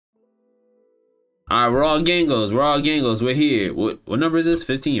All right, we're all gangos. We're all gangos. We're here. What number is this?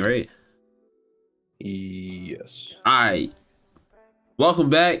 15, right? Yes. All right. Welcome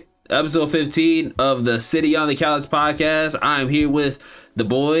back. Episode 15 of the City on the Couch podcast. I'm here with the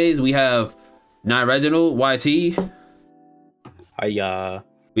boys. We have Nye Reginald, YT. Hiya.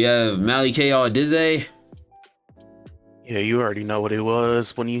 We have Mally K. All Dizzy. Yeah, you already know what it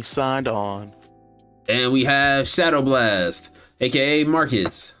was when you signed on. And we have Shadow Blast, aka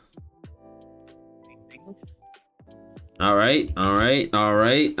Marcus. All right.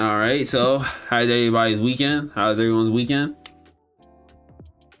 So, how's everybody's weekend? How's everyone's weekend?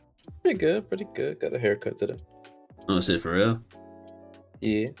 Pretty good. Got a haircut today. Oh shit, for real?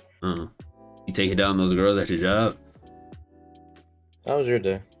 Yeah. You taking down those girls at your job? How was your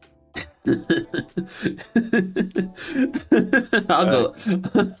day? I'll go.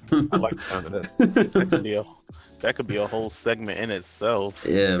 I like the sound of that. That could be a whole segment in itself.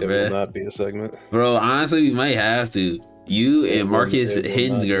 Yeah, It bro. will not be a segment. Bro, honestly, we might have to. You and Marcus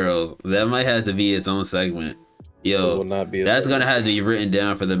Hinge girls. That might have to be its own segment. It will Yo, not be a that's segment. gonna have to be written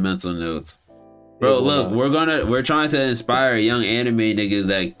down for the mental notes. Bro, will look, not. we're trying to inspire young anime niggas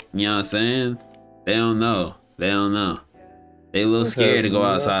that, you know what I'm saying? They don't know. They a little scared to go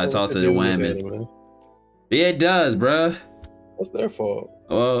outside and talk to the women. Yeah, it does, bro. That's their fault.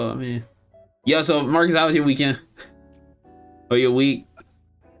 Well, I mean, yo, so Marcus, how was your weekend? Or your week?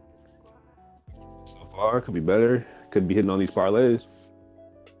 So far, could be better. Could be hitting on these parlays.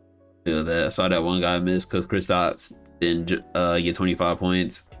 Feel that. I saw that one guy miss because Kristaps didn't get 25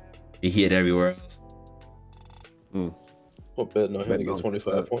 points. He hit everywhere else. Well, betting on him to Betting get on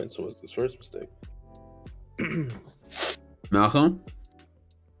 25 that. points was his first mistake. Malcolm?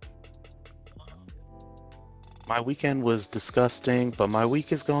 My weekend was disgusting, but my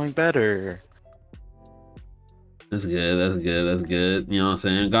week is going better. That's good. You know what I'm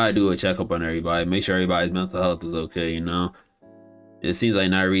saying? Gotta do a checkup on everybody. Make sure everybody's mental health is okay, you know? It seems like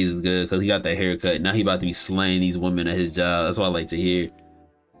Nyrese is good because he got that haircut. Now he about to be slaying these women at his job. That's what I like to hear.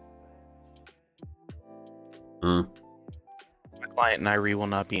 My client Nairi will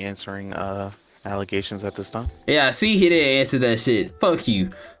not be answering allegations at this time. Yeah, I see he didn't answer that shit. Fuck you.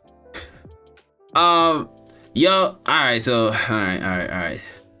 Yo, alright.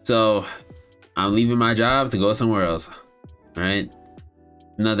 So I'm leaving my job to go somewhere else. Alright.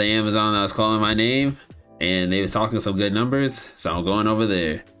 Another Amazon that was calling my name and they was talking some good numbers. So I'm going over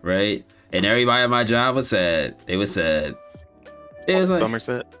there, right? And everybody at my job was sad. They was sad. It was like,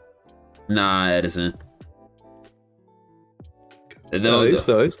 Somerset. nah, Edison.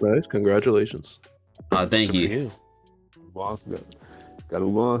 Nice. Congratulations. Oh, thank Good you. for you. Boss, gotta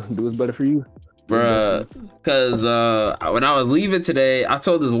move on. Do what's better for you. Bruh, cause when I was leaving today, I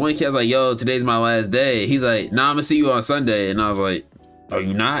told this one kid, I was like, yo, today's my last day. He's like, nah, I'm gonna see you on Sunday. And I was like, are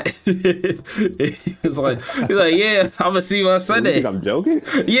you not? he's like, yeah, I'm gonna see you on You Sunday. think I'm joking?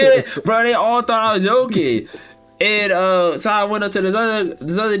 Yeah, bro, they all thought I was joking. And so I went up to this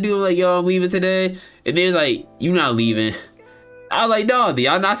other dude, like, yo, I'm leaving today. And they was like, you not leaving. I was like, dog, do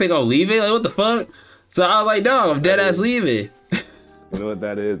y'all not think I'm leaving? Like, what the fuck? So I was like, dog, I'm dead ass leaving. You know what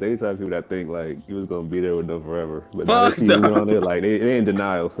that is? They tell people that think like you was gonna be there with them forever, but Fuck now they see you no. on there like they in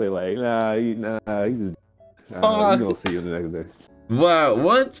denial. They like, you just you gonna see you the next day. Well,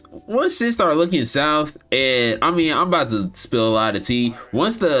 once shit started looking south, and I mean, I'm about to spill a lot of tea.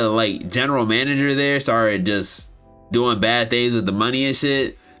 Once the like general manager there started just doing bad things with the money and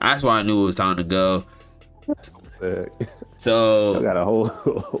shit, that's why I knew it was time to go. I So, got a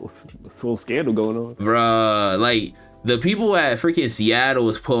whole scandal going on. bruh, like the people at freaking Seattle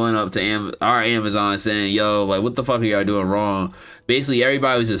was pulling up to our Amazon saying, "Yo, like, what the fuck are y'all doing wrong?" Basically,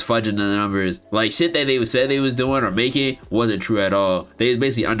 everybody was just fudging the numbers. Like shit that they said they was doing or making wasn't true at all. They was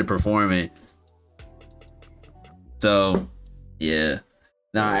basically underperforming. So, yeah.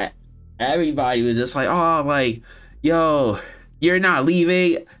 Nah, everybody was just like, oh, like, yo, you're not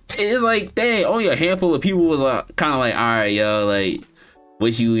leaving. It's like, dang, only a handful of people was kind of like, all right, yo, like,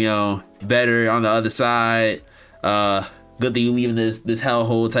 wish you, better on the other side. Good that you leaving this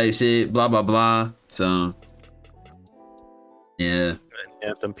hellhole type shit, blah, blah, blah. So, yeah.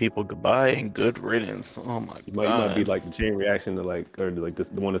 And some people goodbye and good riddance. Oh my You god. might be like the chain reaction to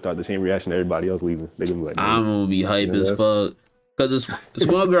the one that started the chain reaction to everybody else leaving. They gonna be like, I'm gonna be hype Yeah. as fuck. Cause this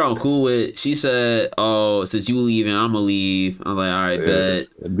one girl I'm cool with, she said, "Oh, since you leaving, I'm gonna leave." I was like, "All right, bet."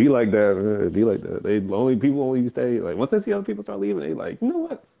 It'd be like that, man. It'd be like that. People only stay. Like once they see other people start leaving, they like, you know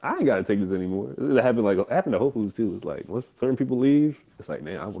what? I ain't gotta take this anymore. It happened to Whole Foods too. It's like once certain people leave, it's like,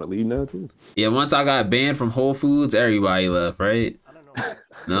 man, I want to leave now too. Yeah, once I got banned from Whole Foods, everybody left, right?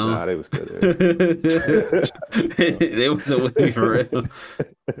 No, Nah, they was still there. they wasn't with me for real.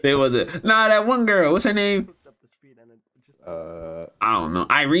 They wasn't. Nah, that one girl. What's her name? I don't know.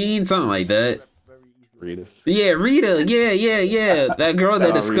 Irene, something like that. Rita. Yeah, Rita. Yeah. That girl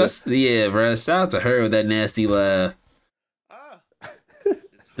that discussed. Yeah, bro. Shout out to her with that nasty laugh.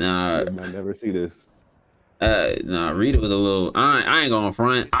 Nah, I might never see this. nah. Rita was a little. I ain't going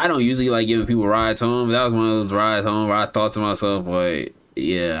front. I don't usually like giving people rides home. But that was one of those rides home where I thought to myself, like,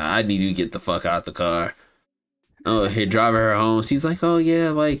 yeah, I need to get the fuck out the car. Oh, here, driving her home. She's like, oh yeah,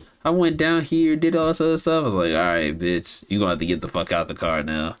 like I went down here, did all this other stuff. I was like, all right, bitch, you gonna have to get the fuck out the car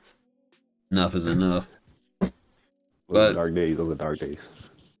now. Enough is enough. Those are dark days.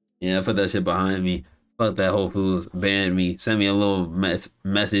 Yeah, I put that shit behind me. Fuck that Whole Foods, banned me, send me a little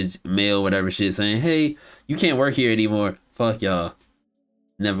message, mail, whatever shit, saying, hey, you can't work here anymore. Fuck y'all.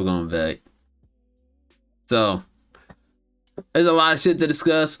 Never going back. So, there's a lot of shit to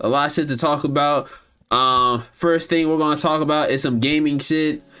discuss, a lot of shit to talk about. First thing we're gonna talk about is some gaming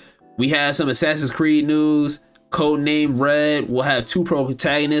shit. We have some Assassin's Creed news. Codename Red will have 2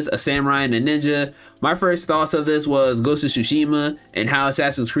 protagonists, a samurai and a ninja. My first thoughts of this was Ghost of Tsushima and how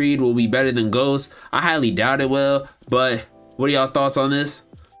Assassin's Creed will be better than Ghost. I highly doubt it will, but what are y'all thoughts on this?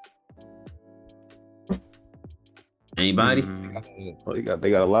 Anybody? Well,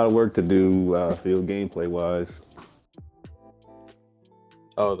 they got a lot of work to do, field gameplay wise.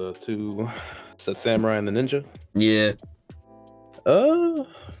 Oh, the 2, it's the samurai and the ninja. Yeah.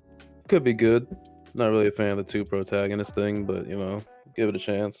 Could be good. Not really a fan of the 2 protagonist thing, but you know, give it a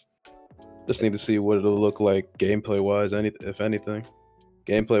chance. Just need to see what it'll look like gameplay wise, if anything.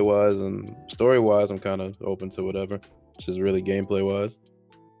 Gameplay wise and story wise, I'm kind of open to whatever. Just really gameplay wise.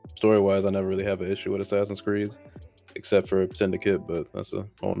 Story wise, I never really have an issue with Assassin's Creed, except for Syndicate, but that's a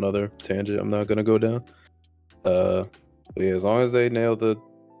whole nother tangent I'm not gonna go down. But yeah, as long as they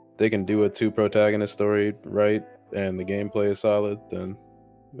they can do a 2 protagonist story right and the gameplay is solid, then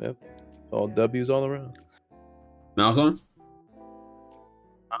yeah, all W's all around. Malcolm?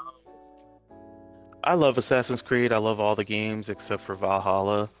 I love Assassin's Creed. I love all the games except for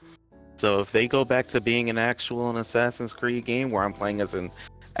Valhalla. So if they go back to being an Assassin's Creed game where I'm playing as an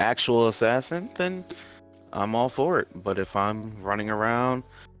actual assassin, then I'm all for it. But if I'm running around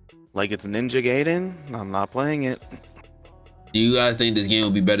like it's Ninja Gaiden, I'm not playing it. Do you guys think this game will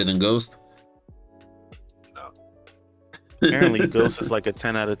be better than Ghost? Apparently, Ghost is like a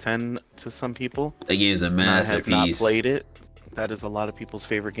 10 out of 10 to some people. That game is a masterpiece. I have not played it. That is a lot of people's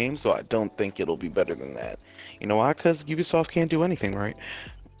favorite game, so I don't think it'll be better than that. You know why? Because Ubisoft can't do anything right.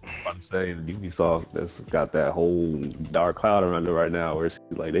 I'm saying Ubisoft that's got that whole dark cloud around it right now, where it's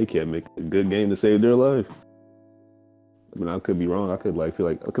like they can't make a good game to save their life. I mean, I could be wrong. I could feel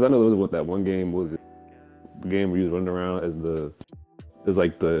like, because I know there was what that one game was, the game where you was running around as the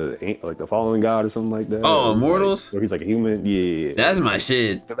following god or something like that. Oh, Immortals? Like, where he's like a human. Yeah. That's my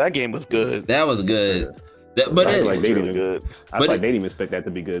shit. That game was good. That was good. I feel like they didn't even expect that to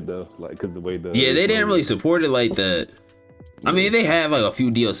be good though, like because the way they didn't really support it like that. I mean, they have like a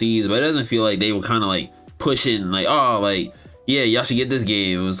few DLCs, but it doesn't feel like they were kind of like pushing like, oh, like, yeah, y'all should get this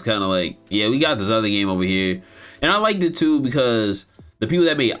game. It was kind of like, yeah, we got this other game over here, and I liked it too because the people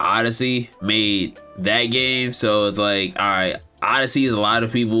that made Odyssey made that game, so it's like, all right, Odyssey is a lot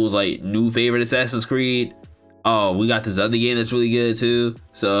of people's like new favorite Assassin's Creed. Oh, we got this other game that's really good too.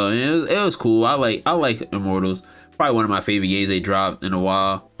 So it was cool. I like Immortals. Probably one of my favorite games they dropped in a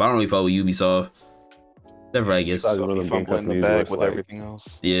while. But I don't really fuck with Ubisoft. Never, I guess. Fumbling the bag with everything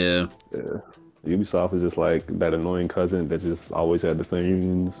else. Yeah. Ubisoft is just like that annoying cousin that just always had the fan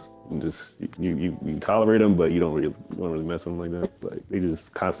unions. And just you tolerate them, but you don't really mess with them like that. Like they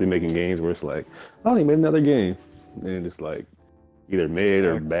just constantly making games where it's like, oh, they made another game, and it's like either made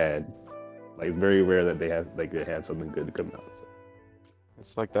or bad. Like it's very rare that they could have something good to come out. So.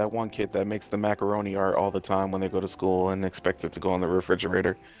 It's like that one kid that makes the macaroni art all the time when they go to school and expects it to go on the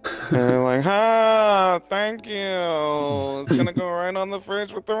refrigerator. And they're like, thank you. It's gonna go right on the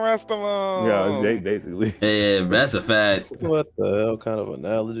fridge with the rest of them. Yeah, it's basically. Yeah, that's a fact. What the hell kind of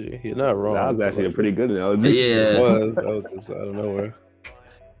analogy? You're not wrong. That was actually a pretty good analogy. Yeah. That was just out of nowhere.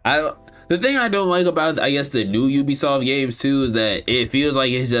 The thing I don't like about, I guess, the new Ubisoft games too is that it feels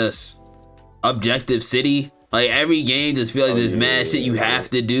like it's just Objective City. Like every game just feels like there's mad shit you have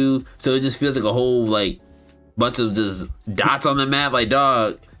to do, so it just feels like a whole like bunch of just dots on the map. Like,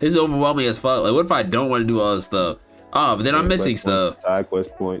 dog, this is overwhelming as fuck. Like, what if I don't want to do all this stuff? Oh, but then I'm missing stuff. Side quest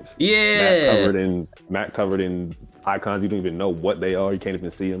points. Yeah. Map covered in icons you don't even know what they are. You can't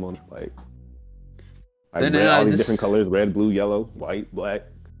even see them on like then red, all these different colors: red, blue, yellow, white, black.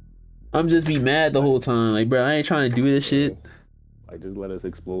 I'm just be mad the whole time. Like, bro, I ain't trying to do this shit. Like, just let us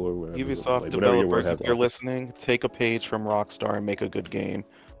explore whatever. Ubisoft like, whatever your word developers, has if to you're offer. listening, take a page from Rockstar and make a good game.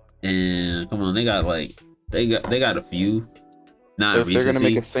 And come on, they got a few. Not But if they're gonna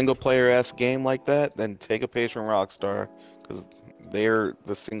make recency. a single player game like that, then take a page from Rockstar, because they're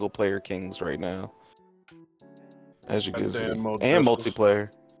the single player kings right now. As you can see, Dan Mode and Pistols. multiplayer.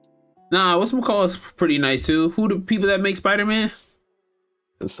 Nah, what's McCall is pretty nice too. Who the people that make Spider-Man?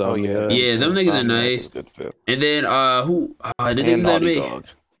 Insomnia. Yeah, them niggas are Insomniac nice. is good too. And then the And niggas that Naughty make Dog.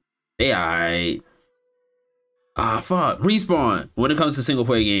 they alright. Fuck. Respawn. When it comes to single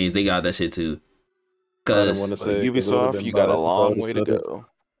player games, they got that shit too. I didn't Cause want to But say 'cause it would've Ubisoft, been you got a biased if I long would've way to said it. go.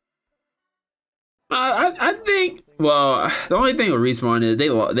 I think the only thing with Respawn is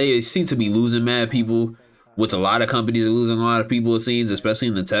they seem to be losing mad people, which a lot of companies are losing a lot of people it seems, especially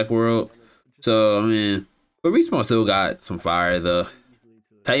in the tech world. So I mean, but Respawn still got some fire though.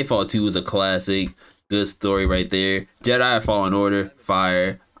 Titanfall 2 is a classic, good story right there. Jedi Fallen Order,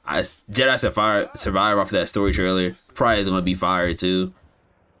 fire. Jedi Survivor off that story trailer probably is gonna be fire too.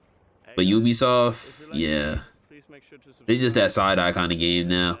 But Ubisoft, yeah, it's just that side eye kind of game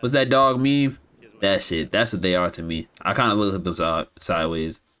now. What's that dog meme? That shit. That's what they are to me. I kind of look at them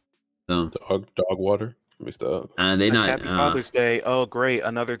sideways. So, Dog water. Mixed up. and they Like, not. Happy Father's Day. Oh, great,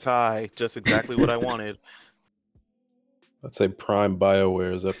 another tie. Just exactly what I wanted. I'd say Prime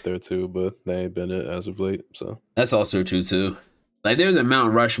BioWare is up there too, but they ain't been it as of late. So That's also true too. Like there's a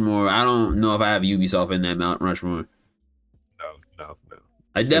Mount Rushmore. I don't know if I have Ubisoft in that Mount Rushmore. No.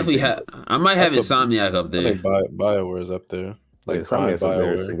 I definitely have. I might have I put- Insomniac up I there. think BioWare is up there. Like Yeah, Prime something up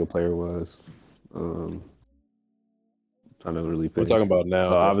there, BioWare. single player was. Trying to really We're think. talking about now.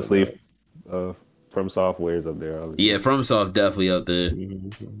 Obviously, From Software is up there. Obviously. Yeah, FromSoft definitely up there.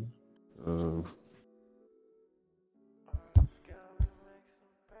 Mhm. Um,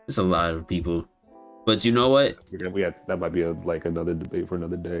 It's a lot of people. But you know what? that might be another debate for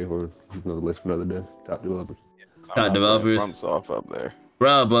another day, or another list for another day. Top developers. I'm not developers. putting FromSoft up there.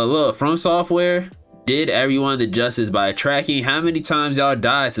 Bro, but look, From Software did everyone the justice by tracking how many times y'all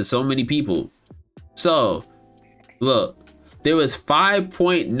died to so many people. So, look, there was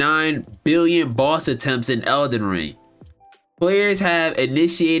 5.9 billion boss attempts in Elden Ring. Players have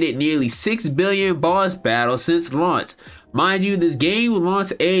initiated nearly 6 billion boss battles since launch. Mind you, this game was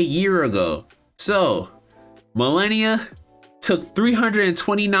launched a year ago. So, Millennia took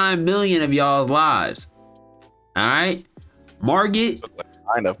 329 million of y'all's lives. Alright? Margit, Took like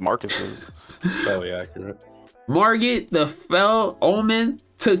 9 of Marcus's. Fairly accurate. Margit, the Fell Omen,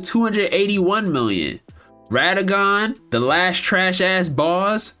 took 281 million. Radagon, the last trash ass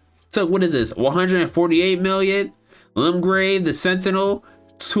boss, took 148 million. Limgrave, the Sentinel,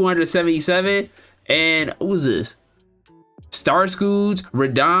 277. And what was this? Star Scooge,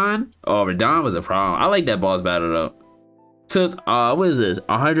 Radon. Oh, Radon was a problem. I like that boss battle though. Took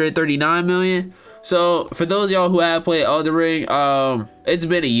 139 million. So for those of y'all who have played Elden Ring, it's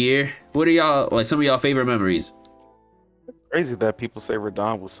been a year. What are y'all some of y'all favorite memories? Crazy that people say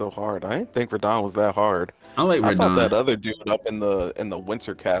Radon was so hard. I didn't think Radon was that hard. I like I thought that Radon. other dude up in the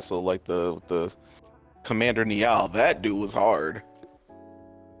Winter Castle, like the Commander Niall, that dude was hard.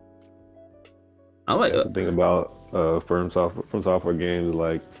 I like That's the thing about From Software games.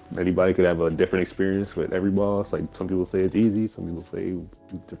 Like, anybody could have a different experience with every boss. Like, some people say it's easy, some people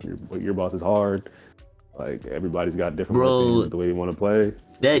say your boss is hard. Like, everybody's got different Bro, opinions of the way you want to play.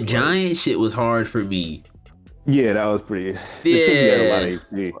 that giant shit was hard for me. Yeah, that was pretty. Yeah. It had a lot of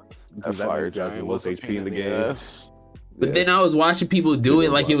HP. That Because fire man's got the giant most was a HP pain in the in game. the ass. But Yeah. then I was watching people do Yeah,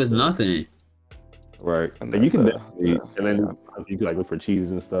 it like it was yeah. nothing. Right. And And you can the- definitely, and then you can look for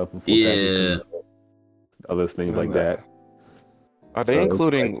cheeses and stuff. Before Yeah. Other things And like that. Are they So,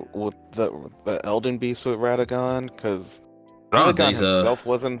 including with the Elden Beast with Radagon? Because I don't Radagon think so. himself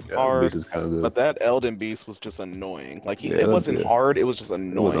wasn't Yeah, hard, this is kind of good. but that Elden Beast was just annoying. Like Yeah, it that's wasn't good. hard; it was just It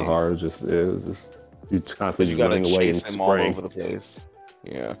annoying. wasn't hard. It was just you Because constantly you gotta running away and chase him all spraying. over the place.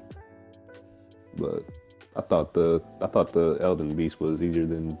 Yeah. But I thought the Elden Beast was easier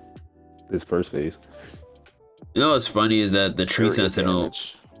than this first phase. You know what's funny is that the Tree Area Sentinel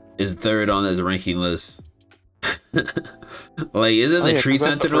damage. is third on this ranking list. Like, isn't Oh, the yeah, Tree 'cause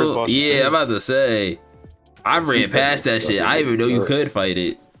that's the first Sentinel? boss you Yeah, I'm about face. to say. I ran past that shit. I didn't even know you could fight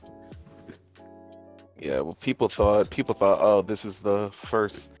it. Yeah, well, people thought, oh, this is the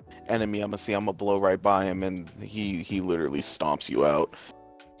first enemy I'm gonna see. I'm gonna blow right by him, and he literally stomps you out.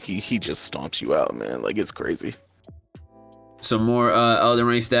 He just stomps you out, man. Like it's crazy. Some more Elden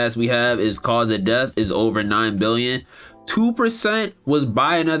Ring stats we have is cause of death is over 9 billion. 2% was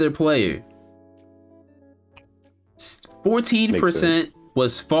by another player. 14%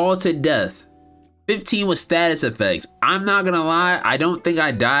 was fall to death. 15 was status effects. I'm not gonna lie, I don't think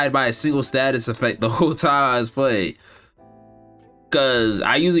I died by a single status effect the whole time I was playing. Cause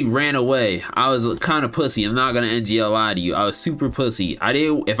I usually ran away. I was kind of pussy. I'm not gonna NGL lie to you. I was super pussy.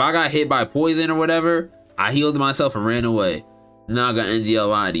 If I got hit by poison or whatever, I healed myself and ran away. I'm not gonna NGL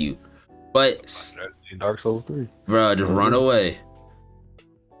lie to you. But Dark Souls 3. bro, just run away.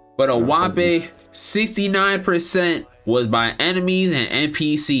 But a whopping 69% was by enemies and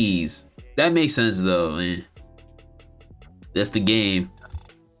NPCs. That makes sense though, man. That's the game. I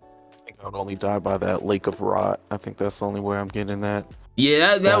think I would only die by that Lake of Rot. I think that's the only way I'm getting that.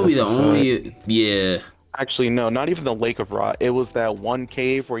 Yeah, that would be the Status only. Yeah. Actually, no, not even the Lake of Rot. It was that one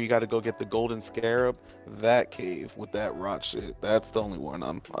cave where you got to go get the golden scarab. That cave with that rot shit. That's the only one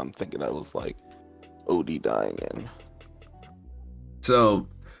I'm thinking I was like OD dying in. So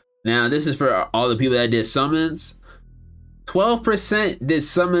now this is for all the people that did summons. 12% did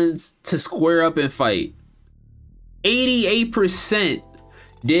summons to square up and fight. 88%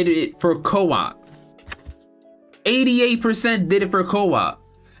 did it for co-op. 88% did it for co-op.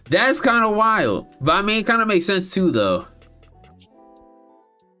 That's kind of wild. But I mean, it kind of makes sense too, though.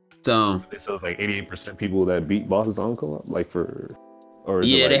 So it's like 88% people that beat bosses on co-op, like for, or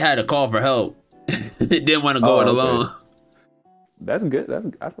yeah, they had to call for help. They didn't want to go it alone. That's good.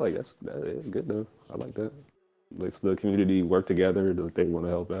 I feel like that is good though. I like that. Let's the community work together. They want to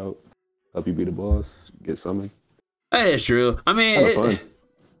help out, help you beat a boss, get summoned. That is true. I mean, Fun.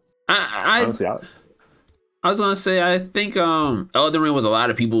 Honestly, I was gonna say I think Elden Ring was a lot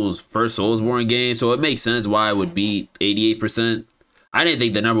of people's first Soulsborne game, so it makes sense why it would be 88%. I didn't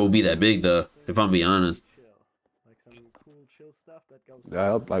think the number would be that big though, if I'm being honest. I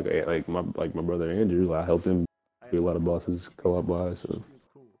helped like my brother Andrew. I helped him beat a lot of bosses co-op wise. So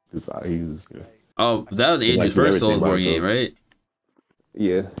he was. Yeah. Oh, that was Andrew's first Soulsborne game, right?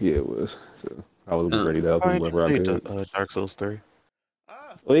 Yeah, it was. So I was ready to help him wherever I could. Dark Souls 3.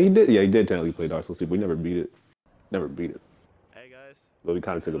 Well, he did. Yeah, he did technically play Dark Souls 3, but we never beat it. Hey guys. But we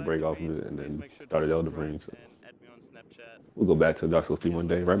kind of took a break off of it and then started Elden Ring. So we'll go back to Dark Souls 3 one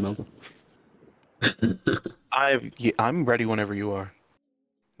day, right, Malcolm? I'm ready whenever you are.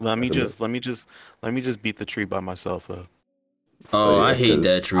 Let me just beat the tree by myself though. Oh, Yeah, I hate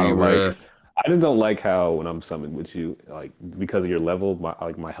that tree, bro. I just don't like how when I'm summoned with you, like because of your level,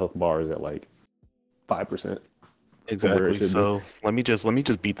 my health bar is at like 5%. Exactly. So let me just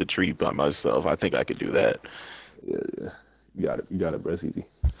beat the tree by myself. I think I could do that. Yeah. You got it, bro. It's easy.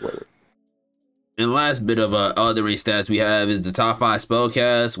 Whatever. And last bit of Elden Ring stats we have is the top 5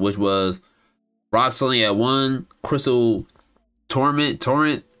 spellcast, which was Roxley at 1, Crystal Torrent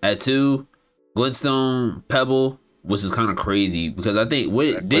at 2, Glintstone Pebble, which is kind of crazy because I think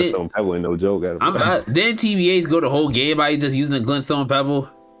Glintstone Pebble ain't no joke. Didn't TBAs go the whole game by just using the Glintstone Pebble?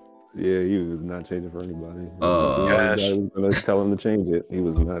 Yeah, he was not changing for anybody. Cash. I was gonna tell him to change it. He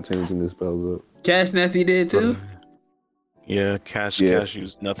was not changing his spells up. Cash Nasty did too? Yeah, Cash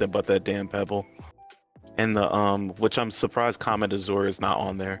used nothing but that damn pebble. And the which I'm surprised Comet Azure is not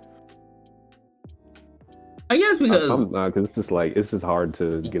on there. I guess because it's just like it's just hard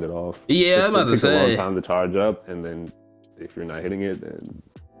to get it off. Yeah, I was about to say it takes a long time to charge up, and then if you're not hitting it, then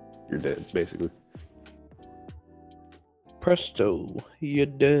you're dead basically. Presto, you're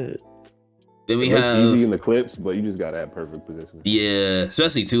dead. Then we have easy in the clips, but you just gotta have perfect position. Yeah,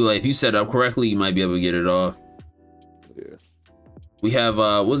 especially too, like if you set it up correctly, you might be able to get it off. Yeah. We have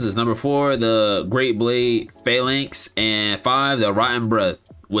what's this, number 4, the Great Blade Phalanx, and 5, the Rotten Breath,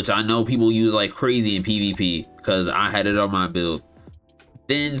 which I know people use like crazy in PvP because I had it on my build.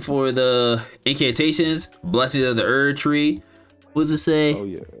 Then for the incantations, Blessing of the Erd Tree, what does it say? Oh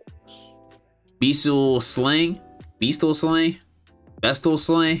yeah. Bestial Sling. I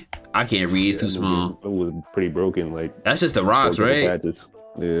can't read, it's too small. It was pretty broken. Like that's just the rocks, right? Patches.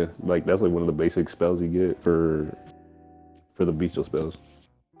 Yeah, like that's like one of the basic spells you get for the bestial spells.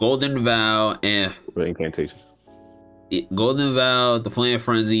 Golden Vow and for incantation. Golden Vow, the Flame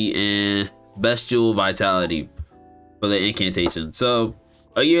Frenzy, and Bestial Vitality for the incantation. So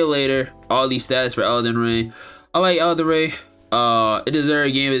a year later, all these stats for Elden Ring. I like Elden Ring. It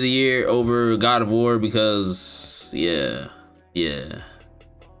deserved Game of the Year over God of War because yeah. And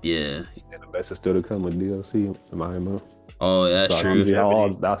the best is still to come with DLC and IMO. Oh, that's true.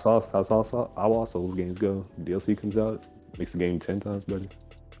 That's how all Souls games go. DLC comes out, makes the game 10 times better.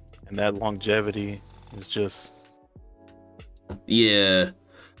 And that longevity is just... Yeah.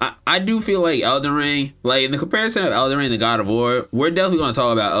 I do feel like Elden Ring, like in the comparison of Elden Ring to God of War, we're definitely going to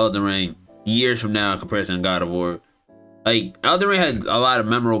talk about Elden Ring years from now in comparison to God of War. Like, Elden Ring had a lot of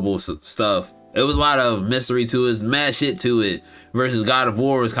memorable stuff. It was a lot of mystery to it, mad shit to it, versus God of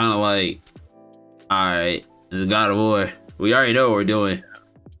War was kind of like, Alright, the God of War. We already know what we're doing.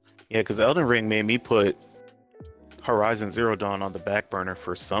 Yeah, because Elden Ring made me put Horizon Zero Dawn on the back burner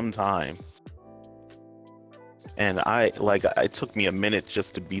for some time. And it took me a minute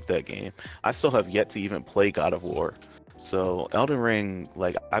just to beat that game. I still have yet to even play God of War. So Elden Ring,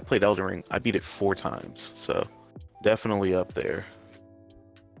 I played Elden Ring, I beat it 4 times. So definitely up there.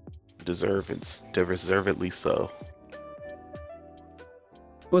 Deservedly so.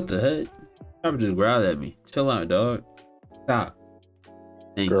 What the heck? I'm just growled at me. Chill out, dog. Stop.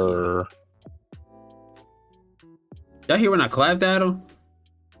 Thank you. Grr. Y'all hear when I clapped at him?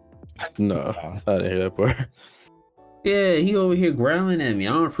 No, I didn't hear that part. Yeah, he over here growling at me.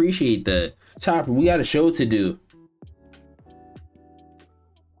 I don't appreciate that. Chopper, we got a show to do.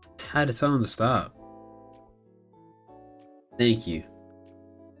 I had to tell him to stop. Thank you.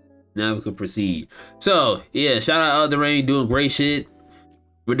 Now we can proceed. So, yeah, shout out Elden Ring, doing great shit.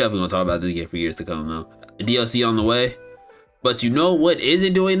 We're definitely gonna talk about this game for years to come, though. DLC on the way. But you know what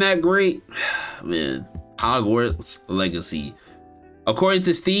isn't doing that great? Man, Hogwarts Legacy. According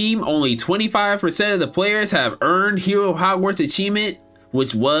to Steam, only 25% of the players have earned Hero of Hogwarts achievement,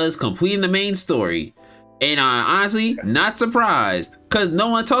 which was completing the main story. And I'm honestly not surprised, because no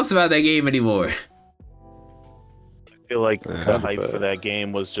one talks about that game anymore. I feel like the hype for that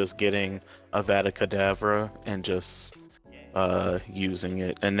game was just getting Avada Kedavra and just using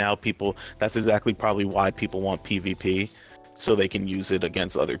it. And now that's exactly probably why people want PvP, so they can use it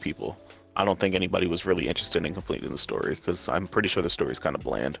against other people. I don't think anybody was really interested in completing the story, because I'm pretty sure the story's kind of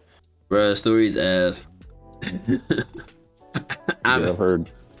bland. Bruh, story's ass. I've heard.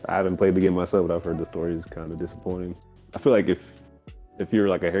 I haven't played the game myself, but I've heard the story is kind of disappointing. I feel like if you're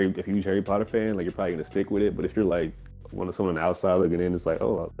like a huge Harry Potter fan, like you're probably gonna stick with it. But if you're like someone outside looking in, it's like,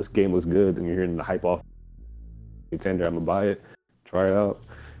 oh, this game looks good, and you're hearing the hype off Nintendo, I'm gonna buy it, try it out.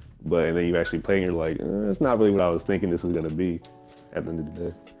 And then you actually play, and you're like, it's not really what I was thinking this is gonna be. At the end of the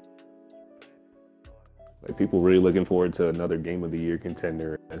day. Like people really looking forward to another Game of the Year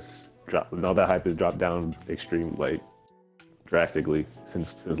contender. All that hype has dropped down drastically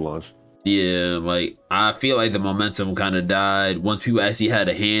since launch. Yeah, like I feel like the momentum kind of died once people actually had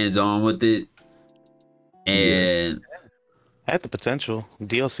a hands on with it. And had the potential.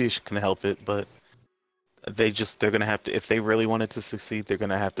 DLC can help it, but they're gonna have to, if they really want it to succeed, they're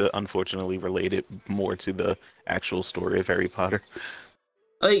gonna have to unfortunately relate it more to the actual story of Harry Potter.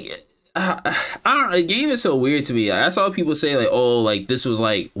 Like I don't know, the game is so weird to me. I saw people say like, oh, like this was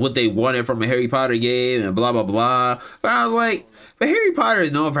like what they wanted from a Harry Potter game and blah blah blah. But I was like, but Harry Potter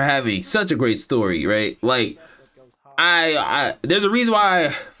is known for having such a great story, right? Like I there's a reason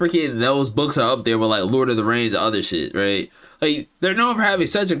why freaking those books are up there with like Lord of the Rings and other shit, right? Like they're known for having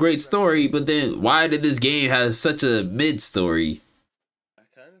such a great story, but then why did this game have such a mid story?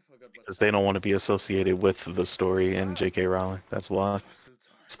 Because they don't want to be associated with the story and J.K. Rowling. That's why.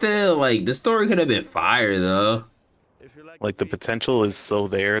 Still, like the story could have been fire though. Like the potential is so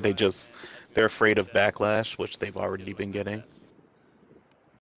there. They're afraid of backlash, which they've already been getting.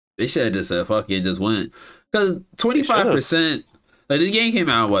 They should have just said fuck it, just went. Because 25%, like this game came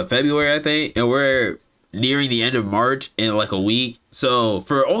out what, February I think, and we're nearing the end of March in like a week. So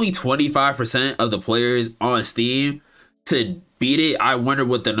for only 25% of the players on Steam to beat it, I wonder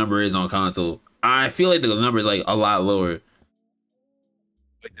what the number is on console. I feel like the number is like a lot lower.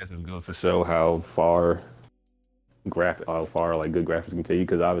 Like this just goes to show how far good graphics can take you,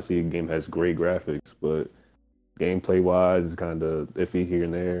 because obviously the game has great graphics, but gameplay wise is kind of iffy here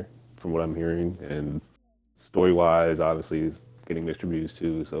and there from what I'm hearing, and story wise obviously is getting mixed reviews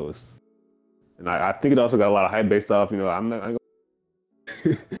too. So I think it also got a lot of hype based off, when they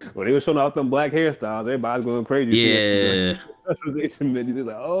were showing off them black hairstyles, everybody's going crazy. Yeah. Customization menus, it's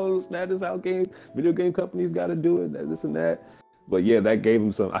like, oh snap, this is how video game companies got to do it, this and that. But yeah, that gave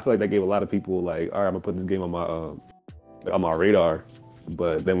them some. I feel like that gave a lot of people like, all right, I'm gonna put this game on my radar.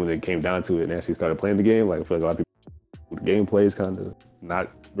 But then when it came down to it and actually started playing the game, like I feel like a lot of people, the gameplay is kind of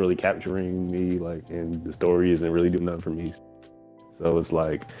not really capturing me, like, and the story isn't really doing nothing for me. So it's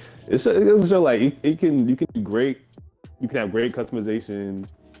like it's a show like you can do great, you can have great customization,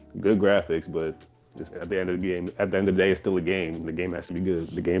 good graphics, but at the end of the day, it's still a game. The game has to be good.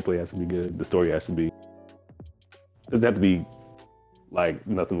 The gameplay has to be good. The story has to be. It doesn't have to be like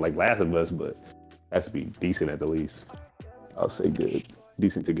nothing like Last of Us, but it has to be decent at the least. I'll say good,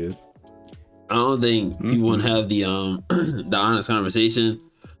 decent to good. I don't think people want to have the the honest conversation,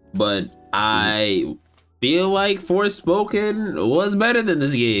 but I feel like Forspoken was better than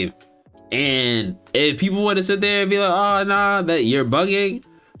this game. And if people want to sit there and be like, oh nah, that you're bugging,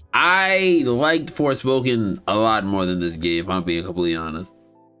 I liked Forspoken a lot more than this game, if I'm being completely honest.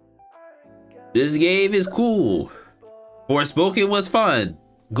 This game is cool. Forspoken was fun.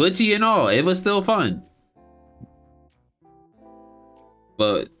 Glitchy and all. It was still fun.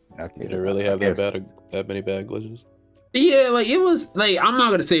 But Did it really have that many bad glitches? yeah, like it was like I'm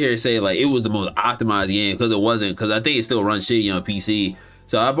not gonna sit here and say like it was the most optimized game because it wasn't, because I think it still runs shitty on PC.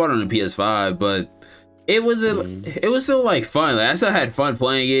 So I bought it on the PS5, but it was it was still like fun. Like I still had fun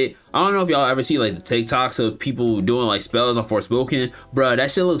playing it. I don't know if y'all ever see like the TikToks of people doing like spells on Forspoken, bro.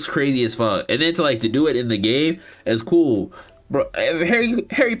 That shit looks crazy as fuck. And then to do it in the game is cool, bro.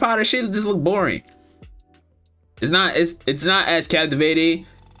 Harry Potter shit just look boring. It's not as captivating.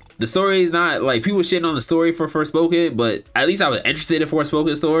 The story is not like people shitting on the story for Forspoken, but at least I was interested in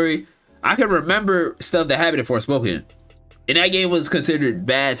Forspoken's story. I can remember stuff that happened in Forspoken, and that game was considered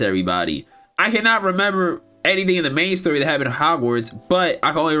bad to everybody. I cannot remember anything in the main story that happened in Hogwarts, but I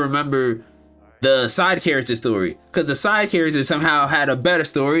can only remember the side character story, because the side characters somehow had a better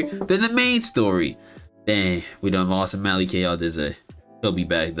story than the main story. Dang, we done lost him. Mally K. Dizzy. He'll be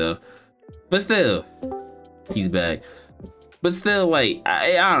back though, but still, he's back. But still, like,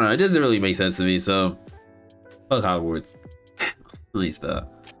 I don't know. It doesn't really make sense to me, so fuck Hogwarts. At least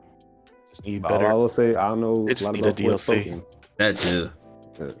Just need All better. I will say, I don't know They a just lot need a about DLC. Forspoken. that too.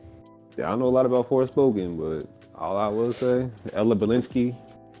 Yeah, I don't know a lot about Forspoken, but all I will say, Ella Belinsky,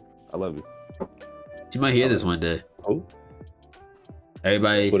 I love you. You might hear this one day. Oh,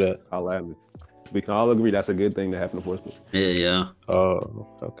 Everybody, what that? I'll have it. We can all agree that's a good thing that happened to Forspoken. yeah. Oh,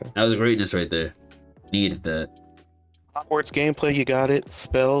 okay. That was greatness right there. Needed that. Hogwarts gameplay, you got it.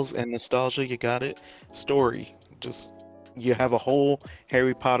 Spells and nostalgia, you got it. Story, just you have a whole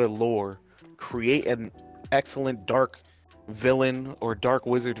Harry Potter lore. Create an excellent dark villain or dark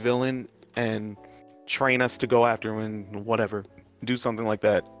wizard villain and train us to go after him and whatever. Do something like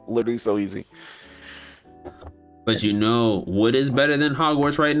that. Literally so easy. But you know what is better than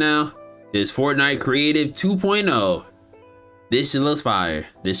Hogwarts right now? Is Fortnite Creative 2.0. This shit looks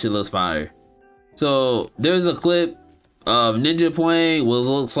fire. So there's a clip of Ninja playing what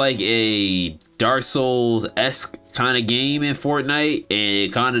looks like a Dark Souls-esque kind of game in Fortnite, and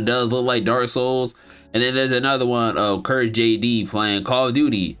it kind of does look like Dark Souls. And then there's another one of Kurt JD playing Call of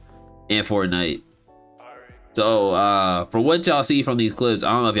Duty in Fortnite. So for what y'all see from these clips,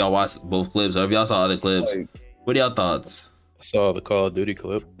 I don't know if y'all watched both clips or if y'all saw other clips. What are y'all thoughts? I saw the Call of Duty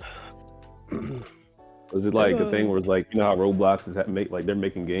clip. Was it like a thing where it's like, you know how Roblox is they're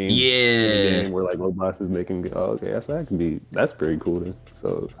making games? Yeah. Game where like Roblox is making, oh, okay, that's pretty cool then.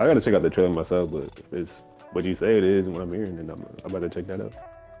 So I gotta check out the trailer myself, but if it's what you say it is and what I'm hearing, then I'm about to check that out.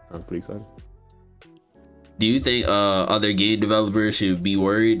 I'm pretty excited. Do you think other game developers should be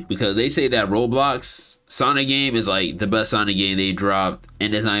worried? Because they say that Roblox Sonic game is like the best Sonic game they dropped,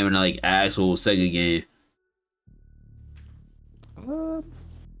 and it's not even like actual Sega game.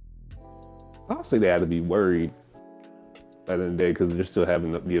 I'll say they have to be worried at the end of the day because they're still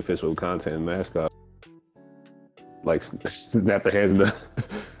having the official content and mascot. Like snap their hands and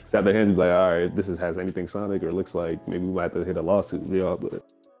be like, all right, this has anything Sonic, or it looks like maybe we might have to hit a lawsuit. Yeah,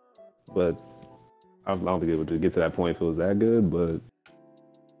 but I don't think it would get to that point if it was that good. But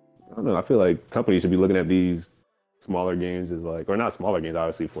I don't know. I feel like companies should be looking at these smaller games as like, or not smaller games.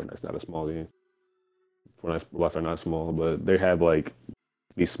 Obviously, Fortnite's not a small game. Fortnite's lots are not small, but they have like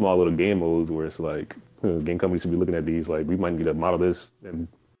these small little game modes where it's like game companies should be looking at these like, we might need to model this and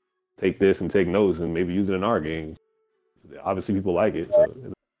take this and take notes and maybe use it in our game. Obviously, people like it, so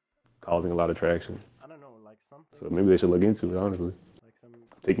it's causing a lot of traction. I don't know, like something. So maybe they should look into it, honestly. Like some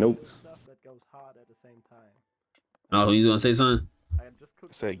Take notes. stuff that goes hard at the same time. Oh, you gonna say something? I just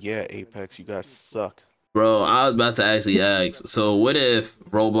could Say, yeah, Apex, you guys suck. Bro, I was about to actually ask. So what if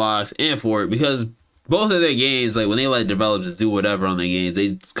Roblox and Fort, because both of their games, like when they let developers do whatever on their games,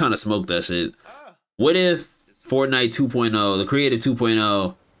 they kind of smoke that shit. What if Fortnite 2.0, the Creative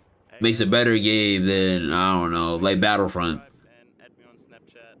 2.0, makes a better game than, I don't know, like Battlefront? and add me on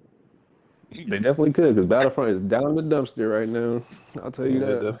Snapchat. They definitely could, because Battlefront is down in the dumpster right now. I'll tell you Yeah,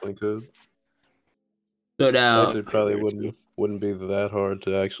 that. definitely could. So now, It probably wouldn't be that hard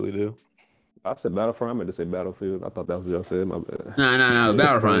to actually do. I said Battlefront. I meant to say Battlefield. I thought that was what y'all said. My bad. no,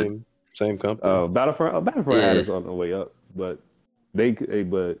 Battlefront. Same company. Battlefront Yeah. had us on the way up, but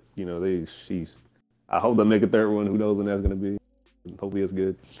sheesh. I hope they make a third one. Who knows when that's gonna be? Hopefully it's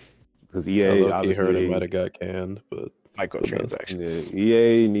good. Because I EA low-key heard it obviously, might have got canned, but Microtransactions.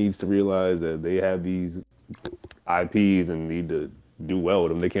 EA needs to realize that they have these IPs and need to do well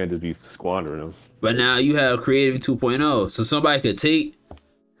with them. They can't just be squandering them. But now you have Creative 2.0, so somebody could take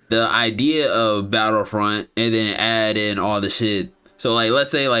the idea of Battlefront and then add in all the shit. So like, let's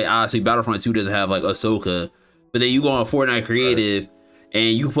say like obviously Battlefront 2 doesn't have like Ahsoka, but then you go on Fortnite Creative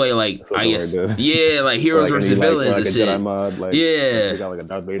and you play like That's what I they guess were doing. yeah, like Or heroes like versus any like, or villains like and a shit. Jedi mod, like Yeah. they got like a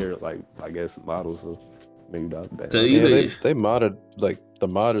Darth Vader, like I guess model. So maybe that. So Yeah, you they modded, like the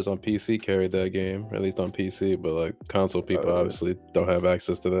modders on PC carried that game, at least on PC, but like console people yeah. obviously don't have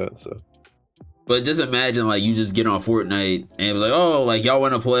access to that. So But just imagine like you just get on Fortnite and it was like, oh, like y'all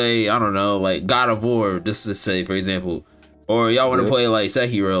want to play, I don't know, like God of War, just to say, for example, or y'all want to Yeah. play like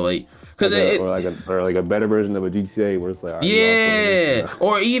Sekiro, like because or like a better version of a GTA where it's like, all right, you all playing yeah, this now.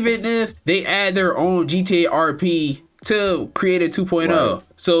 or even if they add their own GTA RP to Creative 2.0, Right.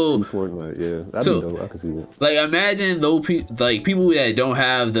 so Fortnite, yeah, that'd So- be dope. I can see that. like imagine those like people that don't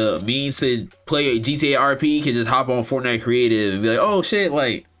have the means to play GTA RP can just hop on Fortnite Creative and be like, oh shit,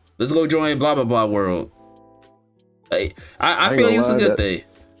 like let's go join blah blah blah world. Like I ain't feel gonna it's a lie, good that- thing.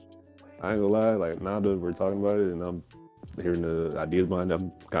 I ain't gonna lie, like now that we're talking about it and I'm hearing the ideas behind it,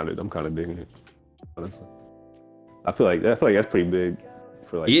 I'm kind of digging it. Honestly, I feel like that's pretty big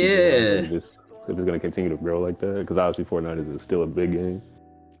for like Yeah. GTA, like, just if it's gonna continue to grow like that, because obviously Fortnite is still a big game.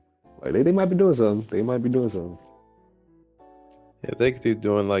 Like they might be doing something. They might be doing something. yeah, they could be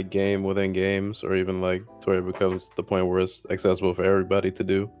doing like game within games, or even like to where it becomes the point where it's accessible for everybody to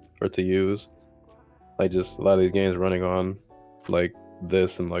do or to use. Like just a lot of these games running on like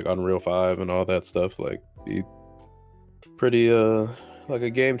this and like Unreal 5 and all that stuff, like be pretty like a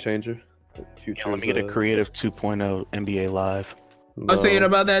game changer. Yeah, let me get a Creative 2.0 NBA Live. I was thinking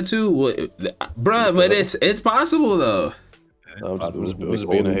about that too, bruh, but it's possible though. I'm just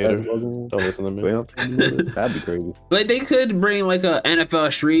being a hater. Don't listen to me. That'd be crazy. Like they could bring like a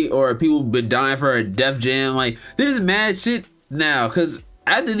NFL Street or people been dying for a Def Jam. Like this is mad shit now because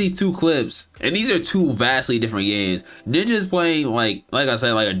after these two clips, and these are two vastly different games. Ninja's playing like I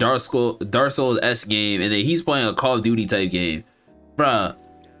said, like a Dark Souls S game, and then he's playing a Call of Duty type game, bruh.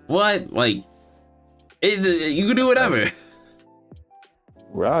 What like? You can do whatever.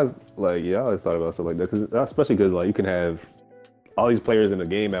 Where I was like, yeah, I always thought about stuff like that, especially because like you can have all these players in the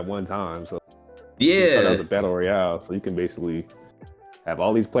game at one time. So you start out as Yeah, a battle royale, so you can basically have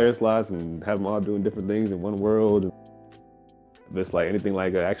all these player slots and have them all doing different things in one world. If it's like anything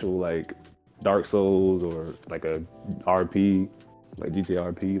like an actual like Dark Souls or like a RP, like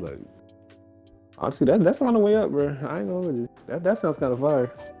GTA RP, like honestly, that's on the way up, bro. I ain't gonna hold you. That sounds kind of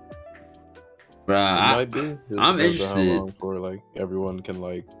fire. It bruh. might be. It I'm depends on interested. how long before like everyone can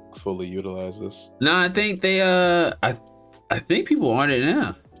like fully utilize this. No, I think they I think people on it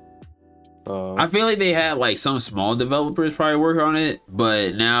now. I feel like they had like some small developers probably work on it,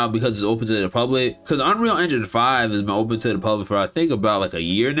 but now because it's open to the public, because Unreal Engine 5 has been open to the public for I think about like a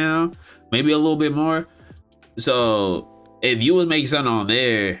year now, maybe a little bit more. So if you was making something on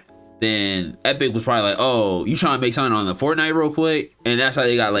there, then Epic was probably like, oh, you trying to make something on the Fortnite real quick, and that's how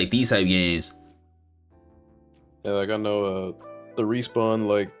they got like these type games. Yeah, like I know the Respawn,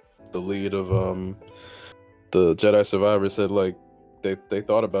 like the lead of the Jedi Survivor said like they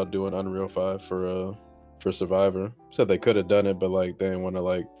thought about doing Unreal 5 for Survivor. Said they could have done it, but like they didn't want to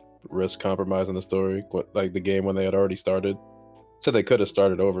like risk compromising the story, like the game when they had already started. Said they could have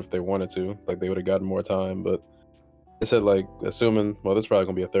started over if they wanted to, like they would have gotten more time, but they said like assuming this is probably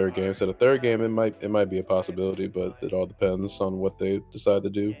gonna be a third game. So the third game it might be a possibility, but it all depends on what they decide to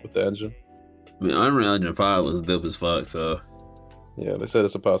do with the engine. I mean, Unreal Engine 5 was dope as fuck, so Yeah, they said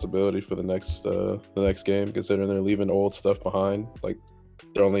it's a possibility for the next game, considering they're leaving old stuff behind. Like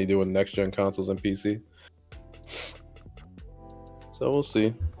they're only doing next gen consoles and PC. So we'll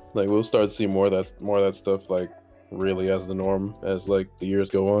see. Like we'll start to see more of that stuff like really as the norm as like the years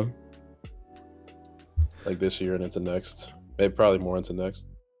go on. Like this year and into next. Maybe probably more into next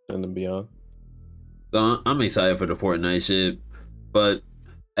and then beyond. So I'm excited for the Fortnite shit, but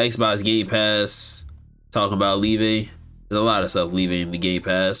Xbox Game Pass talking about leaving. There's a lot of stuff leaving the Game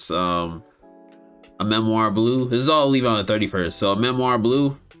Pass. A Memoir Blue. This is all leaving on the 31st. So Memoir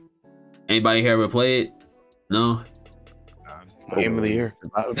Blue. Anybody here ever play it? No. Game of the year.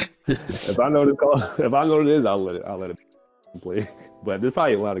 If I know this call, if I know what it is, I'll let it play. But there's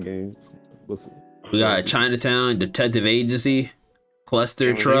probably a lot of games. We got Chinatown, Detective Agency, Cluster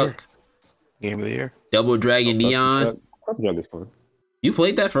Game of the Truck, Game of the year. Double Dragon Neon. Cluster Truck is fun. You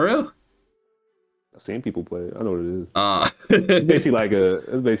played that for real? I've seen people play it. I know what it is. It's basically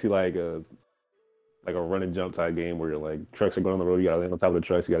like a run and jump type game where you're like trucks are going on the road, you gotta land on top of the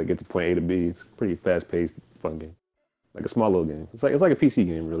trucks, you gotta get to point A to B. It's a pretty fast paced, fun game. Like a small little game. It's like a PC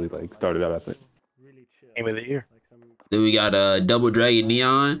game really, like started out I think. Really chill. Game of the year. Like some Then we got Double Dragon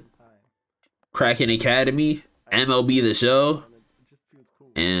Neon, time. Kraken Academy, MLB The Show, And it just feels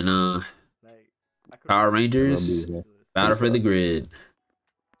cool. and Like, I could Power really Rangers, do this. Battle for the Grid.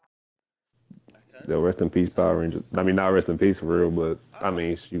 The rest in peace Power Rangers. I mean, not rest in peace for real, but I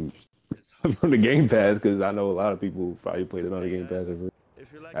mean, shoot, from the Game Pass because I know a lot of people probably played it on the Game Pass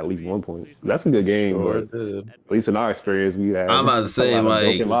at least one point. That's a good game, Sure but did. at least in our experience, we had I'm about to say, a lot of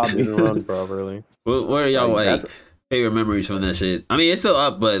like, broken lobbies. Didn't run properly. what are y'all Like, like favorite memories from that shit? I mean, it's still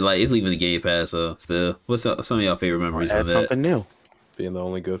up, but like it's leaving the Game Pass, so still. What's some of y'all favorite memories from Add that? something new. Being the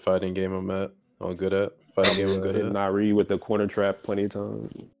only good fighting game I'm at. I'm good at. Fighting game I'm good Hit at. Nari with the corner trap plenty of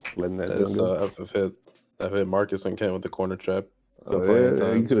times, letting that That's, go. I've hit Marcus and Kent with the corner trap. Oh, plenty of yeah,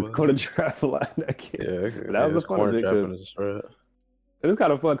 you times, could have but- corner trap a lot in that game. Yeah, that was the it's fun of corner it, trap 'cause- and it's straight. It was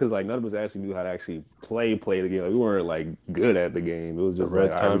kind of fun because like none of us actually knew how to actually play the game. Like, we weren't like good at the game. It was The just Red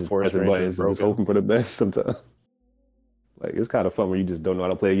like Time I was just Force pressing Ranger buttons and just broken. hoping for the best sometimes. Like it's kind of fun when you just don't know how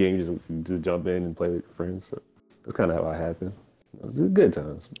to play a game. You just jump in and play with your friends. So that's kind of how it happened. It was good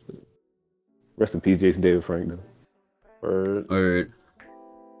times. Rest in peace, Jason David Frank. Though. Word.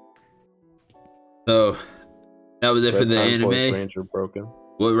 So that was it for Red the Time Force anime. Ranger broken.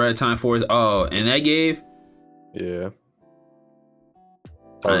 What Red Time Force? Oh, and that gave. Yeah.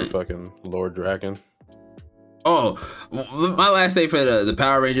 Alright. Fucking Lord Dragon. Oh, my last day for the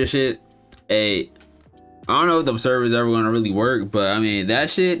Power Ranger shit. Hey, I don't know if them servers ever gonna really work, but I mean that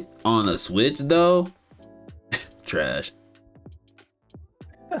shit on the Switch though, trash.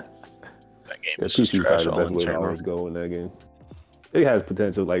 That game Yeah, is just PC trash probably the all best in way to general. always go in that game. It has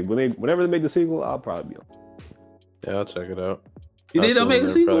potential. Like whenever they make the sequel, I'll probably be on. Yeah, I'll check it out. You think they'll make a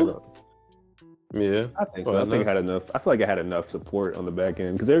sequel? Yeah. I think Why so. I think it not? had enough. I feel like it had enough support on the back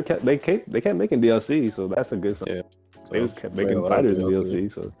end because they kept making DLC, so that's a good sign. Yeah. They just kept Made a making lot of fighters in DLC.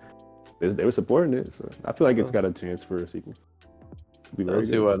 DLC, so they were supporting it. So I feel like it's got a chance for a sequel. Be very Let's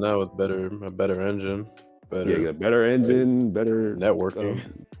see good. why now with a better engine, better Yeah, yeah, better engine, better networking.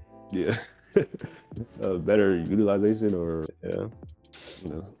 yeah, better utilization, or Yeah. you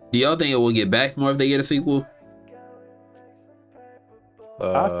know. Do y'all think it will get back more if they get a sequel?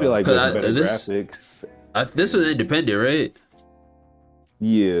 I feel like 'cause there's better this- graphics. This was independent, right?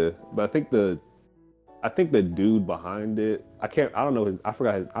 Yeah, but I think the dude behind it, I don't know I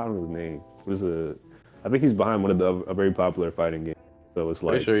don't know his name. I think he's behind one of a very popular fighting game. So it's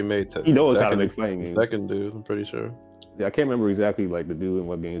pretty like sure he made. he knows how to make fighting games. Second dude, I'm pretty sure. Yeah, I can't remember exactly like the dude and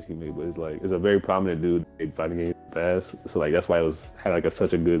what games he made, but it's a very prominent dude that made fighting games fast. So like that's why it had like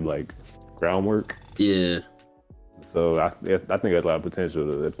such a good like groundwork. Yeah. So I think there's a lot of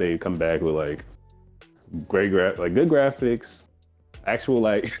potential if they come back with like good graphics, actual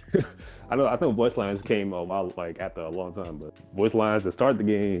like I think voice lines came a while like after a long time, but voice lines to start the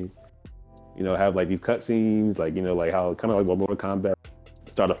game, you know, have like these cutscenes, like you know, like how kind of like Mortal Kombat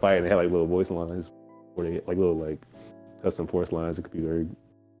start a fight and they have like little voice lines where they like little like custom force lines. It could be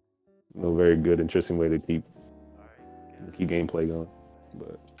very good, interesting way to keep gameplay going.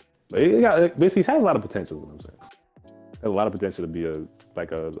 But it basically has a lot of potential. Is what I'm saying. Has a lot of potential to be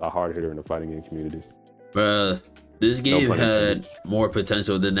a hard hitter in the fighting game community. Bruh, this game pun had intended. more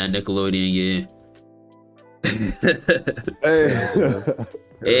potential than that Nickelodeon game.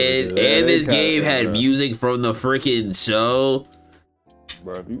 and they this kinda- game had bruh. music from the freaking show.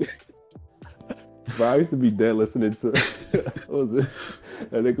 Bro, I used to be dead listening to what was it?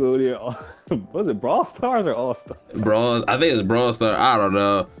 Nickelodeon. Was it Brawl Stars or All Stars? Brawl, I think it was Brawl Star. I don't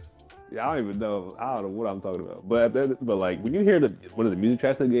know. Yeah, I don't even know. I don't know what I'm talking about. But like when you hear one of the music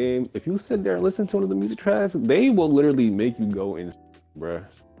tracks of the game, if you sit there and listen to one of the music tracks, they will literally make you go in, bruh.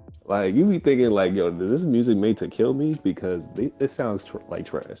 Like you be thinking like, yo, is this music made to kill me? Because it sounds like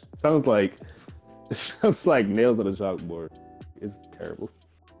trash. It sounds like nails on a chalkboard. It's terrible.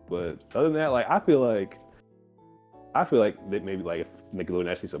 But other than that, like I feel like that maybe like if Nickelodeon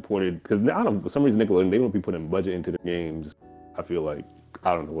actually supported, because I don't know, for some reason Nickelodeon they won't be putting budget into their games. I feel like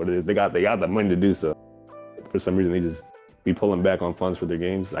I don't know what it is. They got the money to do so. For some reason they just be pulling back on funds for their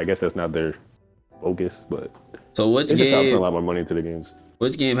games. I guess that's not their focus, but So which they just gotta put a game? lot more money into the games.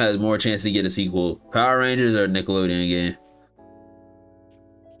 Which game has more chance to get a sequel? Power Rangers or Nickelodeon game?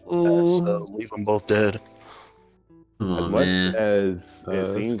 So leave them both dead. Oh As much man. as it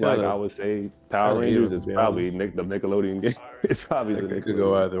it's seems like kinda- I would say Power kinda Rangers even, is to be probably the Nickelodeon game. It's probably the It could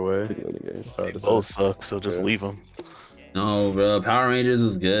go Nickelodeon- either way. Nickelodeon game. It's hard They to both say. suck, so just Yeah. leave them. No, bro. Power Rangers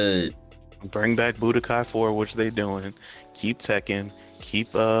was good. Bring back Budokai 4, which they doing. Keep Tekken.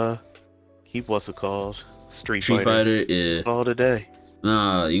 Keep what's it called? Street Fighter, yeah. That's all today.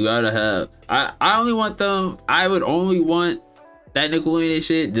 Nah, you gotta have. I only want them. I would only want that Nickelodeon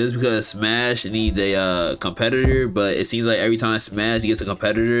shit just because Smash needs a competitor. But it seems like every time Smash gets a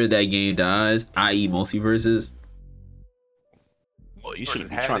competitor, that game dies. I.e., multiverses. Well, you Versus shouldn't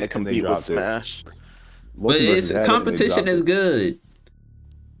be had trying to it and they compete with dropped it. Smash. But Multiverse it's had it and they competition dropped is it. good.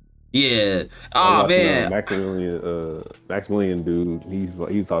 Yeah. I Oh watching, man, Maximilian dude.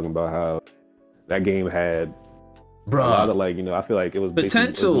 He's talking about how that game had a lot bruh. of like, I feel like it was basically it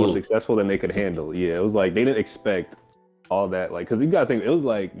was more Potential. successful than they could handle. Yeah, it was like they didn't expect all that, like, because you gotta think it was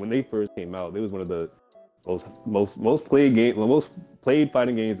like when they first came out, it was one of the most played most played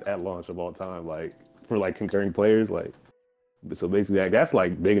fighting games at launch of all time, like for like concurring players, like, so basically that's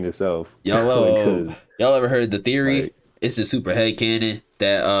like big in itself. Like, Y'all ever heard the theory? like, It's a super head canon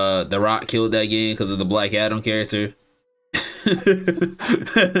that The Rock killed that game because of the Black Adam character. They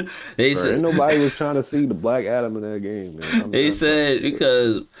bro, said nobody was trying to see the Black Adam in that game, man. they said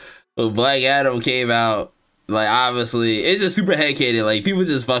because when Black Adam came out, like obviously it's just super head canon. Like people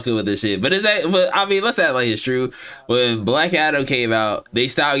just fucking with this shit. But but I mean, let's act like it's true. When Black Adam came out, they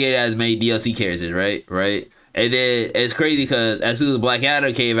stopped getting as many DLC characters, right? Right. And then it's crazy because as soon as Black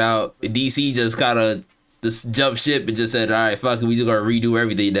Adam came out, DC just kind of just jumped ship and just said, "All right, fuck it, we just gonna redo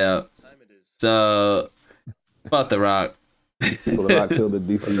everything now." So fuck The Rock. So The Rock killed the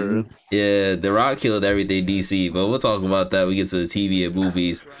DC. Yeah, The Rock killed everything DC, but we'll talk about that when we get to the TV and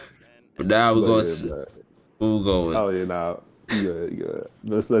movies. But now we're going. We're going. Oh yeah, nah. Yeah.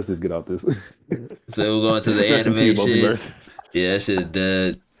 Let's just get off this. So we're going to the Rest in anime peace, shit. multiverse. Yeah, that shit's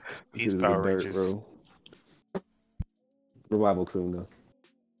dead. These This is Power dirt, Rangers. bro. Revival soon though.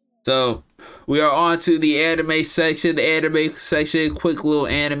 So we are on to the anime section. The anime section, quick little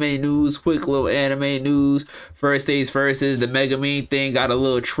anime news. First things first is the Megumin thing got a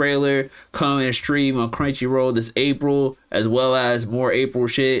little trailer coming to stream on Crunchyroll this April, as well as more April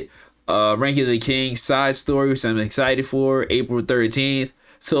shit. Ranking of the King side story, which I'm excited for, April 13th.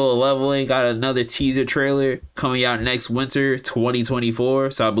 Solo Leveling got another teaser trailer coming out next winter, 2024.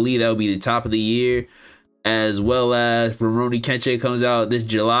 So I believe that will be the top of the year. As well as Rurouni Kenshin comes out this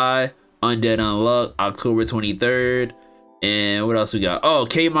July. Undead Unluck, October 23rd. And what else we got? Oh,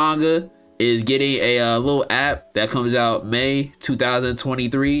 K-Manga is getting a little app that comes out May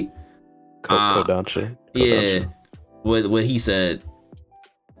 2023. Kodansha. Yeah, what he said.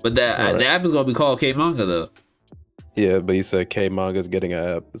 But that All right. the app is going to be called K-Manga, though. Yeah, but you said K Manga's getting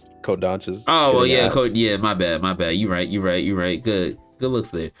an app. Kodansha's. Oh, well, getting yeah, an app. yeah, my bad. You right. Good looks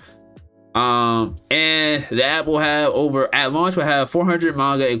there. And the app will have at launch will have 400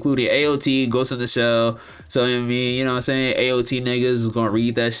 manga, including AOT, Ghost in the Shell. So I mean, you know what I'm saying? AOT niggas is gonna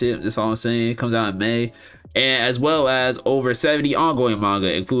read that shit. That's all I'm saying. It comes out in May. And as well as over 70 ongoing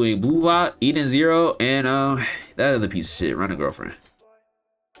manga, including Blue Lock, Eden Zero, and that other piece of shit, Run a Girlfriend.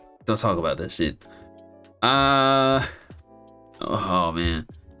 Don't talk about that shit. Oh man.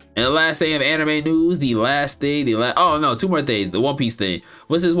 And the last thing of anime news, two more things. The One Piece thing.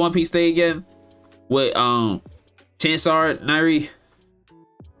 What's this One Piece thing again? With Chansar Nairi?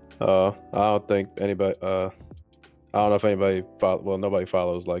 I don't think anybody. I don't know if anybody. Nobody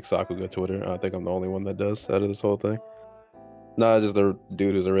follows like Sakuga Twitter. I think I'm the only one that does out of this whole thing. Nah, just a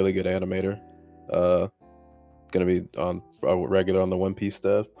dude who's a really good animator. Gonna be on regular on the One Piece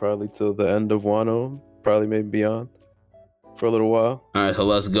stuff probably till the end of Wano. Probably maybe beyond for a little while. All right, so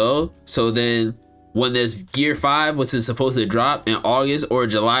let's go. So then, when this Gear 5, which is supposed to drop in August or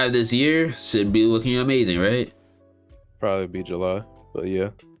July of this year, should be looking amazing, right? Probably be July, but yeah.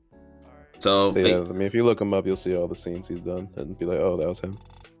 So, Yeah, I mean, if you look him up, you'll see all the scenes he's done and be like, oh, that was him.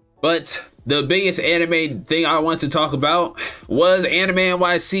 but the biggest anime thing I want to talk about was Anime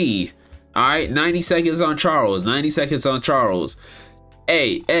NYC. All right, 90 seconds on Charles.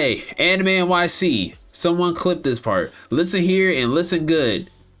 Hey, Anime NYC. Someone clip this part. Listen here and listen good.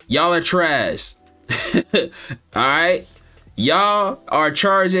 Y'all are trash. Alright? Y'all are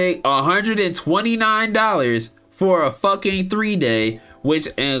charging $129 for a fucking 3-day, which,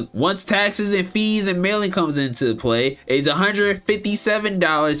 and once taxes and fees and mailing comes into play, is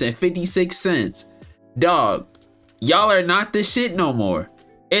 $157.56. Dog, y'all are not the shit no more.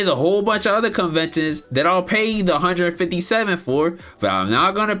 There's a whole bunch of other conventions that I'll pay the $157 for, but I'm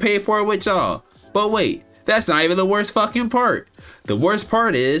not gonna pay for it with y'all. But wait, that's not even the worst fucking part. The worst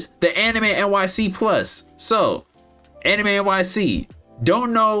part is the Anime NYC Plus. So, Anime NYC,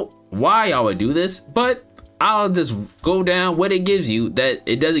 don't know why y'all would do this, but I'll just go down what it gives you that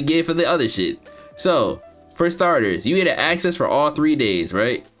it doesn't give for the other shit. So, for starters, you get access for all 3 days,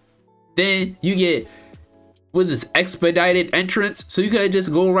 right? Then you get expedited entrance, so you could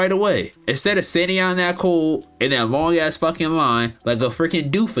just go right away instead of standing out in that cold in that long ass fucking line like a freaking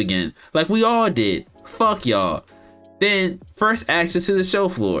doof again, like we all did. Fuck y'all. Then first access to the show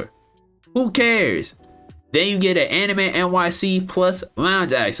floor. Who cares? Then you get an Anime NYC Plus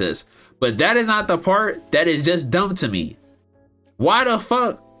lounge access, but that is not the part that is just dumb to me. Why the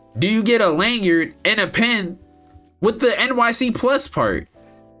fuck do you get a lanyard and a pen with the NYC Plus part?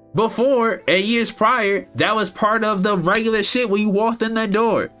 Before and years prior, that was part of the regular shit when you walked in the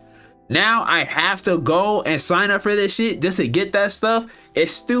door. Now I have to go and sign up for this shit just to get that stuff.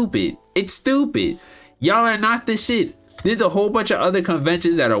 It's stupid. It's stupid. Y'all are not the shit. There's a whole bunch of other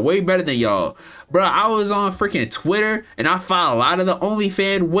conventions that are way better than y'all. Bro, I was on freaking Twitter and I found a lot of the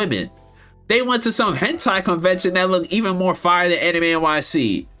OnlyFans women. They went to some hentai convention that looked even more fire than Anime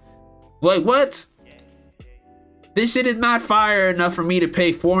NYC. Like, what? This shit is not fire enough for me to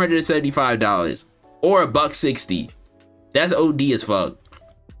pay $475 or $160. That's OD as fuck.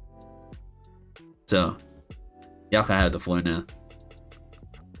 So, y'all can have the floor now.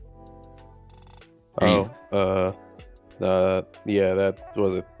 Yeah, that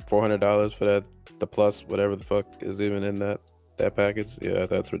was it. $400 for that. The plus, whatever the fuck is even in that package. Yeah,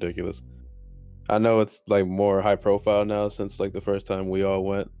 that's ridiculous. I know it's like more high profile now since like the first time we all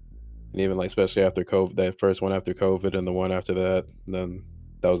went. And even like especially after COVID, that first one after COVID and the one after that, and then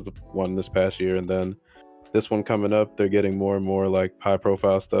that was the one this past year, and then this one coming up, they're getting more and more like high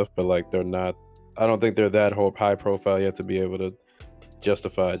profile stuff, but like they're not. I don't think they're that whole high profile yet to be able to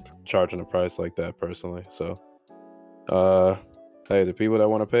justify charging a price like that personally. So, hey, the people that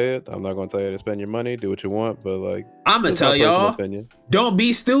want to pay it, I'm not gonna tell you to spend your money, do what you want, but like I'm gonna tell y'all, don't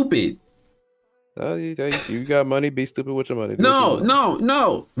be stupid. You got money, be stupid with your money.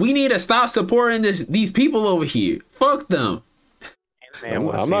 No. We need to stop supporting these people over here. Fuck them. I'm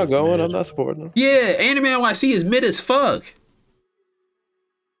not going. I'm not supporting them. Yeah, Anime NYC is mid as fuck.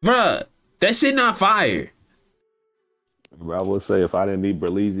 Bruh, that shit not fire. Bro, I will say if I didn't meet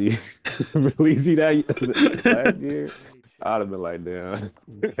Berlizzi that last year, I'd have been like, damn.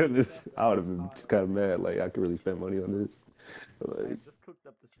 I would have been kind of mad. Like, I could really spend money on this. Like,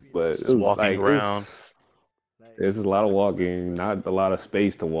 but just walking around. There's a lot of walking, not a lot of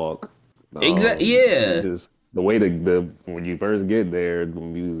space to walk. Exactly. Yeah. Just the way the when you first get there,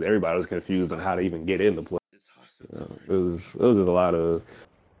 everybody was confused on how to even get in the place. It was just a lot of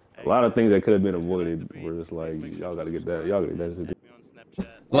things that could have been avoided. We're just like, y'all gotta get that. Y'all gotta get that shit.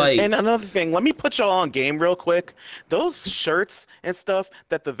 Like, and another thing, let me put y'all on game real quick. Those shirts and stuff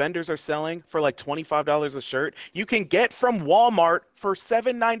that the vendors are selling for like $25 a shirt, you can get from Walmart for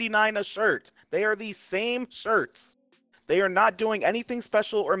 $7.99 a shirt. They are the same shirts. They are not doing anything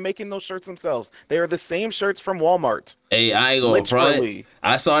special or making those shirts themselves. They are the same shirts from Walmart. Hey, I ain't gonna front.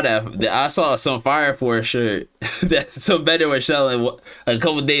 I saw that. I saw some Fire Force shirt that some vendor was selling a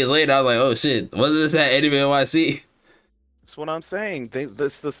couple days later. I was like, oh shit, wasn't this at Anime NYC? That's what I'm saying. They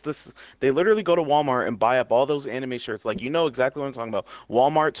literally go to Walmart and buy up all those anime shirts. Like, you know exactly what I'm talking about.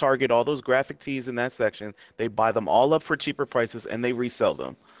 Walmart, Target, all those graphic tees in that section. They buy them all up for cheaper prices and they resell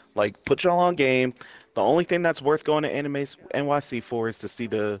them. Like, put y'all on game. The only thing that's worth going to Anime NYC for is to see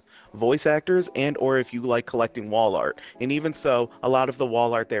the voice actors and or if you like collecting wall art. And even so, a lot of the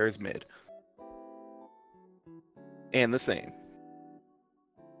wall art there is mid. And the same.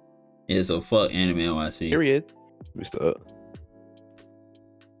 Yeah, so fuck Anime NYC. Period. Mr.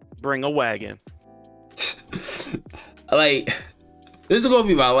 Bring a wagon. Like, this is gonna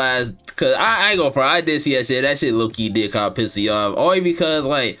be my last, cause I ain't gonna front. I did see that shit. That shit low key did kind of piss me off. Only because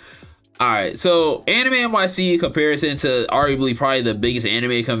like, all right, so Anime NYC in comparison to arguably probably the biggest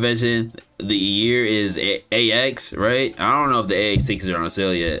anime convention of the year is AX, right? I don't know if the AX tickets are on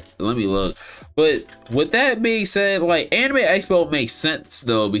sale yet. Let me look. But with that being said, like Anime Expo makes sense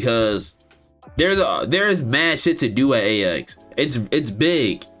though because there's mad shit to do at AX. It's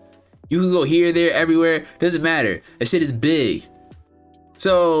big. You can go here, there, everywhere. Doesn't matter. That shit is big.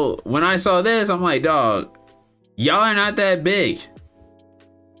 So when I saw this, I'm like, dog, y'all are not that big.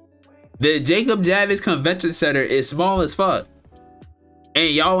 The Jacob Javits Convention Center is small as fuck.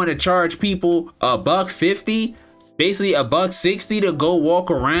 And y'all want to charge people $150, basically $160 to go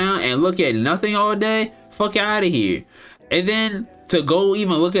walk around and look at nothing all day? Fuck out of here. And then to go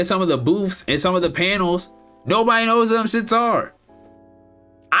even look at some of the booths and some of the panels, nobody knows what them shits are.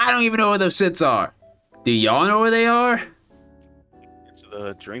 I don't even know what them shits are. Do y'all know where they are? It's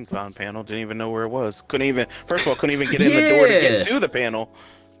the DreamCon panel. Didn't even know where it was. Couldn't even get in the door to get to the panel.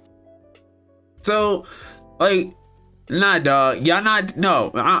 So, like, nah, dog. Y'all not.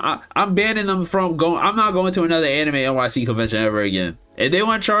 No, I'm banning them from going. I'm not going to another Anime NYC convention ever again. If they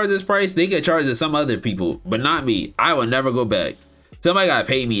want to charge this price, they can charge it some other people, but not me. I will never go back. Somebody gotta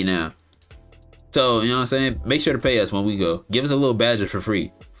pay me now. So, you know what I'm saying? Make sure to pay us when we go. Give us a little badge for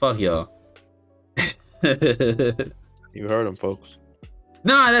free. Fuck y'all. You heard them, folks.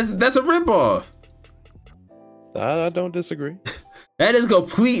 Nah, that's a ripoff. I don't disagree. That is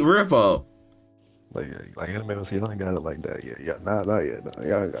complete ripoff. Like Anime, so you don't got it like that yet. Yeah, not yet. No,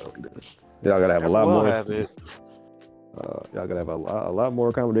 y'all got it like that. Y'all gotta have a lot more. Y'all gotta have a lot more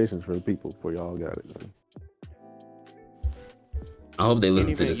accommodations for the people before y'all got it. Man. I hope they You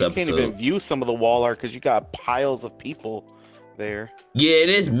listen to this can't even episode. view some of the wall art because you got piles of people there. Yeah, it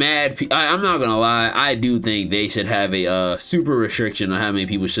is mad. I'm not gonna lie. I do think they should have a super restriction on how many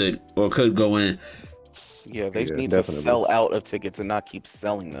people should or could go in, Yeah, they Yeah, need definitely. to sell out of tickets and not keep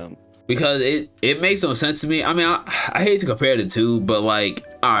selling them. because it makes no sense to me. I mean, I hate to compare the two, but like,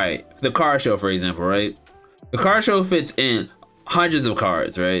 all right, the car show, for example, right? The car show fits in hundreds of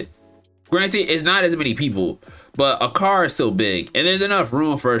cars, right? Granted, it's not as many people, but a car is still big, and there's enough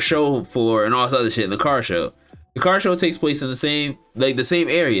room for a show floor and all this other shit in the car show. The car show takes place in the same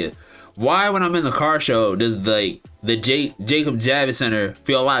area. Why, when I'm in the car show, does the Jacob Javits Center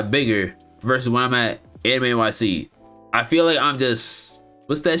feel a lot bigger versus when I'm at Anime NYC? I feel like I'm just,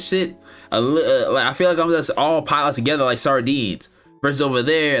 what's that shit? I feel like I'm just all piled together like sardines. Versus over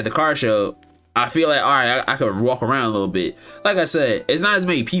there at the car show, I feel like, all right, I could walk around a little bit. Like I said, it's not as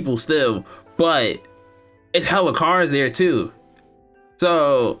many people still, but it's hella cars there too.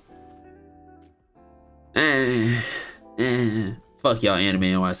 So, fuck y'all, Anime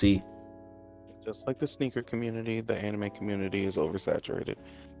NYC. Just like the sneaker community, the anime community is oversaturated.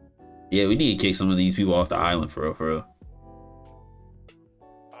 Yeah, we need to kick some of these people off the island for real, for real.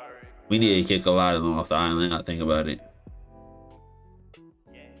 We need to kick a lot of them off the island. I think about it.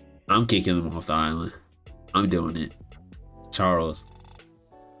 I'm kicking them off the island. I'm doing it. Charles.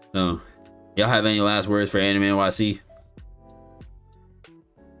 So, y'all have any last words for Anime NYC?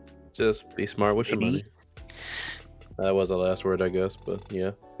 Just be smart with your Maybe. money. That was the last word, I guess. But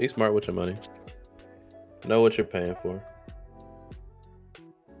yeah, be smart with your money. Know what you're paying for.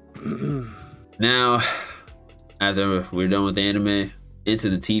 Now, after we're done with the anime, into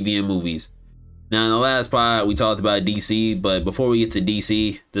the TV and movies. Now, in the last pod, we talked about DC, but before we get to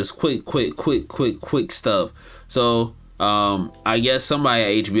DC, just quick stuff. So, I guess somebody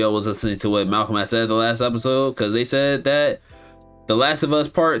at HBO was listening to what Malcolm had said the last episode, because they said that The Last of Us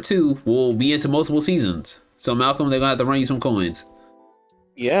Part 2 will be into multiple seasons. So, Malcolm, they're going to have to run you some coins.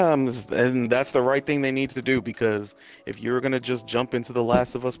 Yeah, and that's the right thing they need to do, because if you're gonna just jump into The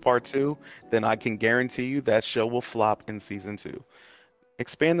Last of Us Part 2, then I can guarantee you that show will flop in season 2.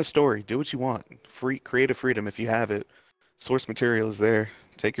 Expand the story, do what you want. Creative freedom if you have it. Source material is there.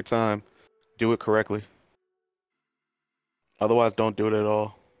 Take your time. Do it correctly. Otherwise, don't do it at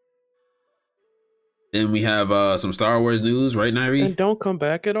all. Then we have some Star Wars news, right, Nairi? And don't come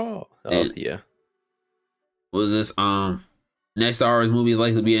back at all. Oh, And- yeah. What was this? Next Star Wars movie is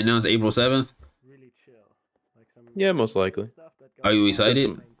likely to be announced April 7th. Really chill. Like some Yeah, most likely. stuff that Are you goes on excited?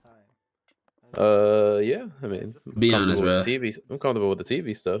 at the same time. Yeah. I mean, Be I'm honest, comfortable bro. with the TV. I'm comfortable with the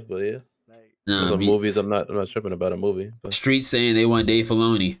TV stuff, but yeah. Like, Nah, The movies, I'm not tripping about a movie. But Streets saying they want Dave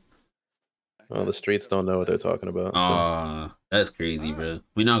Filoni. well, the streets don't know what they're talking about. So. That's crazy, bro.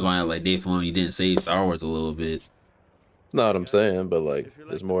 We're not gonna act like Dave Filoni didn't save Star Wars a little bit. Not what I'm saying, but like,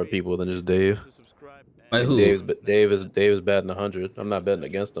 there's more people than just Dave. Like who? Dave is batting 100. I'm not betting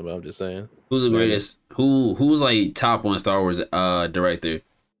against him. But I'm just saying. Who's the greatest? Who's like top one Star Wars director?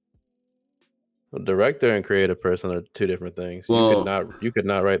 Well, director and creative person are two different things. Well- You could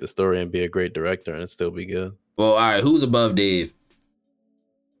not write the story and be a great director and still be good. Well, all right. Who's above Dave?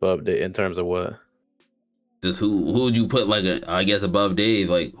 But in terms of what? Just who would you put I guess above Dave?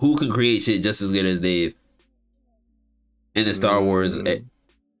 Like who can create shit just as good as Dave? In the Star Wars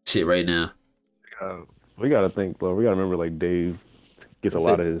shit right now. We gotta think, bro. We gotta remember, like, Dave gets a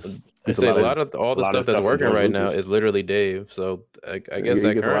lot of his. I gets say a of- lot of all the lot of stuff that's from working George right now Lucas. is literally Dave. So I guess he that gets a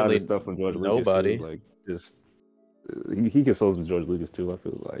lot of currently his stuff from George nobody. Lucas too, like, just he gets those from George Lucas too. I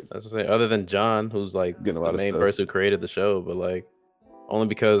feel like That's what I'm saying. Other than John, who's like Getting a the lot of main stuff. person who created the show, but like only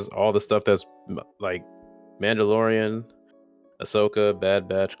because all the stuff that's like Mandalorian, Ahsoka, Bad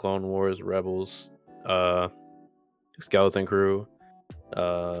Batch, Clone Wars, Rebels, Skeleton Crew,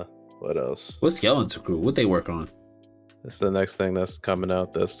 what else? What's Skeleton Crew? What they work on? This is the next thing that's coming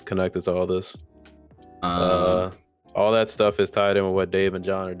out that's connected to all this. Uh, All that stuff is tied in with what Dave and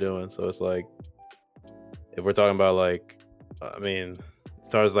John are doing. So it's like, if we're talking about like, I mean,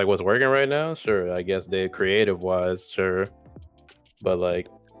 as far as like what's working right now, sure. I guess Dave creative wise, sure. But like,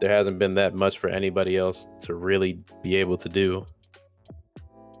 there hasn't been that much for anybody else to really be able to do.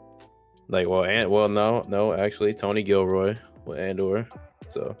 Like, no, actually, Tony Gilroy with Andor.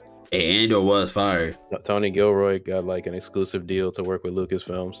 So hey, Andor was fired. Tony Gilroy got like an exclusive deal to work with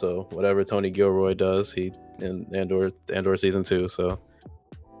Lucasfilm. So whatever Tony Gilroy does, he in Andor season 2. So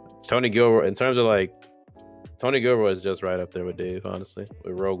Tony Gilroy, in terms of like, Tony Gilroy is just right up there with Dave, honestly,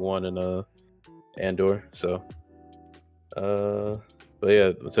 with Rogue One and Andor. So, but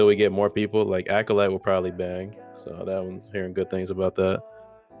yeah, until we get more people, like Acolyte will probably bang. So that one's hearing good things about that.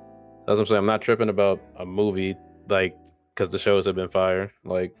 As I'm saying, I'm not tripping about a movie like because the shows have been fire.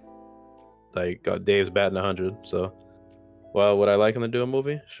 Like Dave's batting 100. So, well, would I like him to do a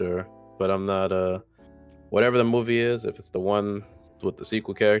movie? Sure, but I'm not. Whatever the movie is, if it's the one with the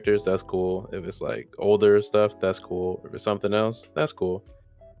sequel characters, that's cool. If it's like older stuff, that's cool. If it's something else, that's cool.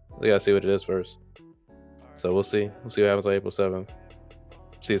 We gotta see what it is first. So we'll see. We'll see what happens on April 7th.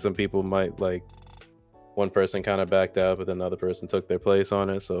 See, some people might like one person kind of backed out, but then the other person took their place on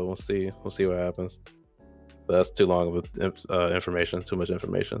it. So we'll see. We'll see what happens. But that's too long of information. Too much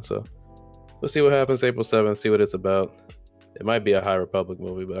information. So we'll see what happens April 7th. See what it's about. It might be a High Republic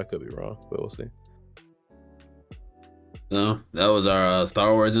movie, but I could be wrong. But we'll see. No, that was our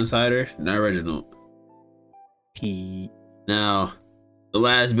Star Wars Insider, not Reginald. Now, the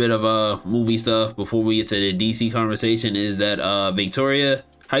last bit of movie stuff before we get to the DC conversation is that Victoria,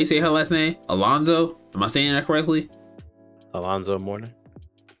 how you say her last name? Alonso? Am I saying that correctly? Alonzo Mourning.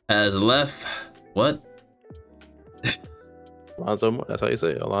 Has left. What? Alonzo Mourning. That's how you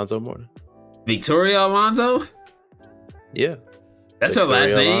say it. Alonzo Mourning. Victoria Alonso? Yeah. That's her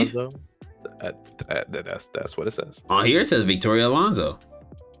last name? Alonso. That's what it says. On here it says Victoria Alonso.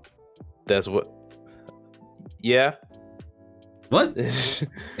 That's what. Yeah. What? I It's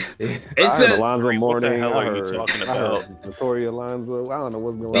heard a, Alonzo What the Mourning. hell I are you heard- talking I heard about? Victoria Alonso. I don't know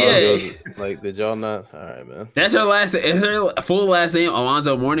what's going Yeah. on. Like, did y'all not? All right, man. that's her last. Is her full last name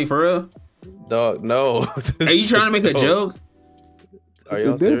Alonzo Mourning for real? Dog, no. Are you trying to make a joke? Are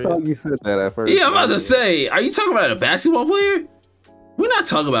y'all This serious? how you said that at first. Yeah, I'm about to say. Are you talking about a basketball player? We're not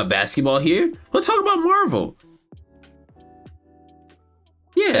talking about basketball here. Let's talk about Marvel.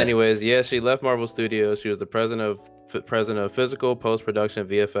 Yeah. Anyways, yeah, she left Marvel Studios. She was the president of physical, post-production,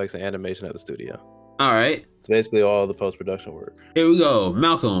 VFX, and animation at the studio. All right. It's basically all the post-production work. Here we go.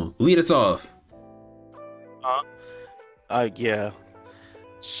 Malcolm, lead us off. Yeah,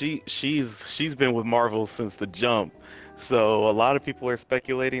 she's been with Marvel since the jump, so a lot of people are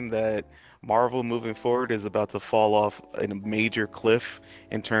speculating that Marvel moving forward is about to fall off in a major cliff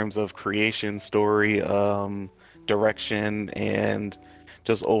in terms of creation, story, direction, and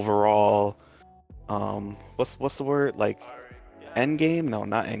just overall. What's the word, like end game? No,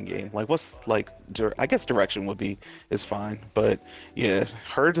 not end game. Like what's like? I guess direction is fine, but yeah,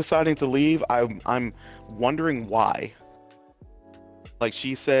 her deciding to leave, I'm wondering why. Like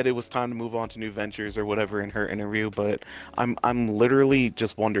she said it was time to move on to new ventures or whatever in her interview, but I'm literally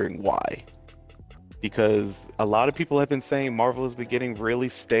just wondering why. Because a lot of people have been saying Marvel has been getting really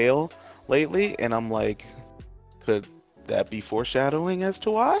stale lately, and I'm like, could that be foreshadowing as to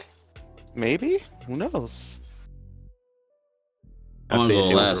why? Maybe? Who knows? I'm gonna seen go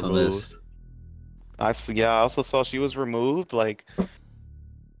she was last on this. removed, I also saw she was removed, like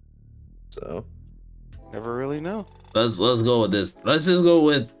So never really know. Let's go with this. Let's just go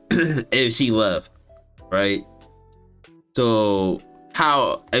with if she left, right? So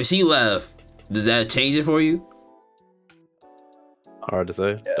how if she left, does that change it for you? hard to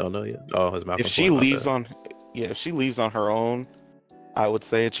say. Don't know yet. Oh, his mouth. If she leaves on her own, I would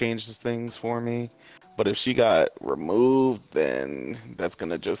say it changes things for me. But if she got removed, then that's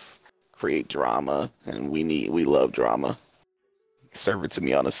gonna just create drama, and we love drama. Serve it to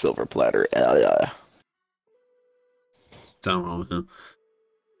me on a silver platter. Yeah. Something wrong with him.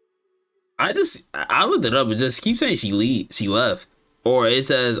 I looked it up and just keep saying she left. Or it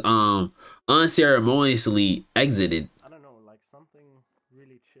says unceremoniously exited. I don't know, like something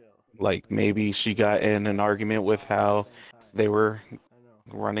really chill. Like maybe she got in an argument with how they were I know.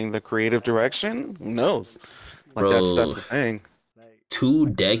 running the creative direction. Who knows? Like Bro. that's the thing. Like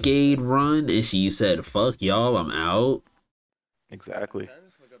 2-decade run and she said, fuck y'all, I'm out. Exactly.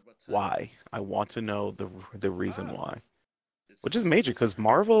 Why? I want to know the reason why. Which is major because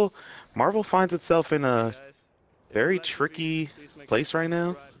Marvel finds itself in a very tricky place right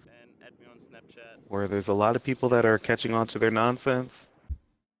now, where there's a lot of people that are catching on to their nonsense.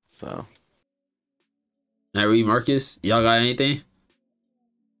 So Nyree, Marcus, y'all got anything?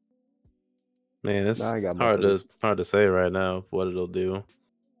 Man, it's Nah, I got hard to say right now what it'll do.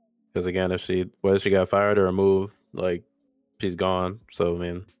 Because again, whether she got fired or removed, like she's gone. So I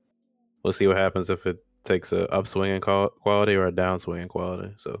mean, we'll see what happens if it takes a upswing in quality or a downswing in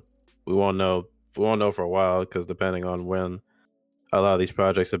quality. So we won't know. We won't know for a while because depending on when a lot of these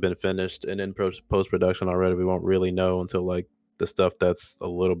projects have been finished and in post production already, we won't really know until like the stuff that's a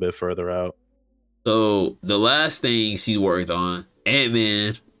little bit further out. So the last thing she worked on,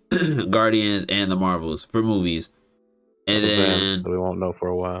 Ant-Man, Guardians, and the Marvels for movies. And then So we won't know for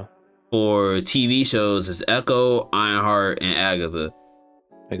a while. for TV shows, it's Echo, Ironheart, and Agatha.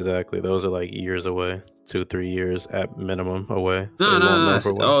 Exactly. Those are like years away. 2-3 years at minimum away. No, we no, won't know no. for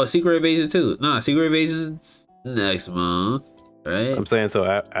a while. Oh, Secret Invasion 2. Nah, Secret Invasion's next month, right? I'm saying so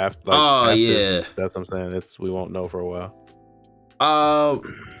after. Oh, after, yeah. That's what I'm saying. We won't know for a while.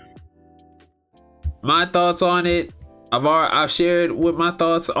 My thoughts on it. I've shared what my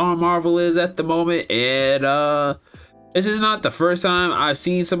thoughts on Marvel is at the moment, and this is not the first time I've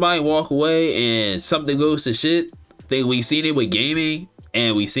seen somebody walk away and something goes to shit. I think we've seen it with gaming,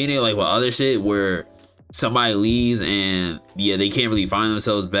 and we've seen it like with other shit where somebody leaves and yeah, they can't really find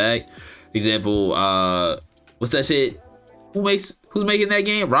themselves back. Example, what's that shit? Who's making that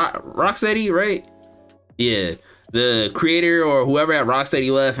game? Rocksteady, right? Yeah. The creator or whoever at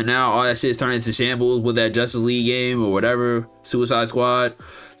Rocksteady left, and now all that shit's turned into shambles with that Justice League game or whatever, Suicide Squad.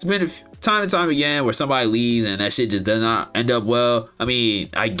 It's been time and time again where somebody leaves and that shit just does not end up well. I mean,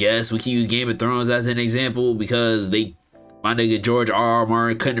 I guess we can use Game of Thrones as an example because my nigga George R.R.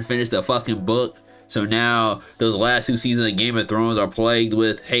 Martin couldn't finish the fucking book. So now those last 2 seasons of Game of Thrones are plagued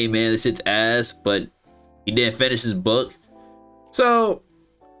with, hey man, this shit's ass, but he didn't finish his book. So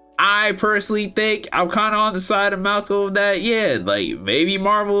I personally think I'm kind of on the side of Malcolm that, yeah, like maybe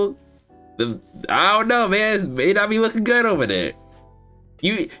Marvel, I don't know, man, it may not be looking good over there.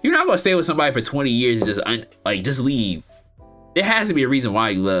 You're not gonna stay with somebody for 20 years and just leave. There has to be a reason why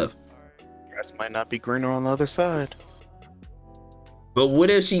you left. Grass might not be greener on the other side. But what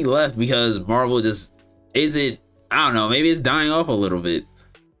if she left because Marvel just isn't, I don't know, maybe it's dying off a little bit.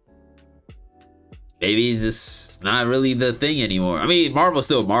 Maybe it's just not really the thing anymore. I mean, Marvel's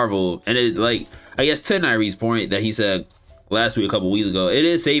still Marvel, and it, like, I guess to Nyrie's point that he said last week, a couple weeks ago, it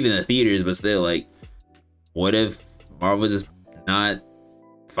is saving the theaters, but still, like, what if Marvel's just not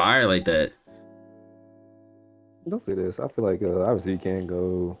fire like that? Don't say this. I feel like obviously you can't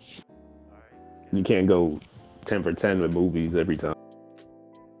go 10 for 10 with movies every time.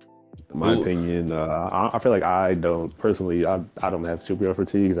 In my opinion, I feel like I don't personally. I don't have superhero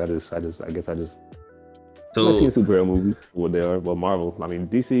fatigue. I guess I just. So I've seen superhero movies, what they are. Well, Marvel. I mean,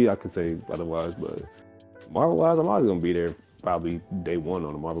 DC, I could say otherwise, but Marvel-wise, I'm always gonna be there probably day one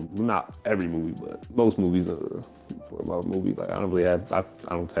on a Marvel. Not every movie, but most movies for a Marvel movie. Like I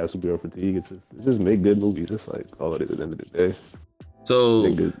don't have superhero fatigue. It's just make good movies. It's like all it is at the end of the day. So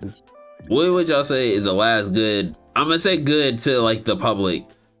Make good. what would y'all say is the last good? I'm gonna say good to like the public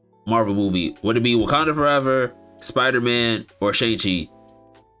Marvel movie. Would it be Wakanda Forever, Spider-Man, or Shang-Chi?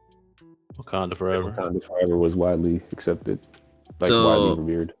 Wakanda Forever. Wakanda Forever was widely accepted, So- widely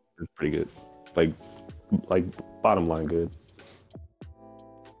revered. It's pretty good. Like bottom line good.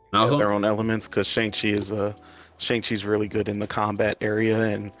 Malcolm? Their own elements, because Shang-Chi's really good in the combat area,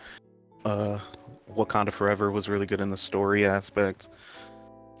 and Wakanda Forever was really good in the story aspect.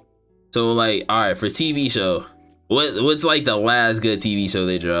 So like, all right, for TV show, what's like the last good TV show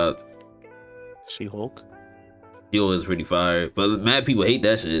they dropped? She-Hulk. Yo, was pretty fire, but mad people hate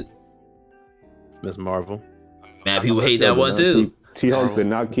that shit. Miss Marvel. Mad people hate that one too. She-Hulk did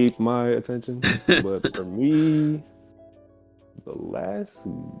not keep my attention, but for me, the last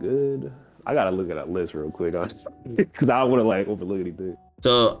good. I gotta look at that list real quick, honestly, because I don't want to like overlook anything.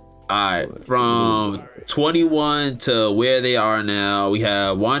 So, all right, from 21 to where they are now, we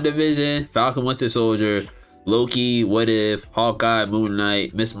have WandaVision, Falcon Winter Soldier, Loki, What If, Hawkeye, Moon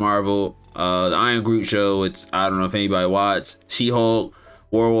Knight, Miss Marvel, the Iron Groot show, which I don't know if anybody watched, She-Hulk,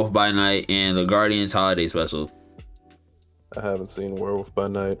 Werewolf by Night, and the Guardians Holiday Special. I haven't seen Werewolf by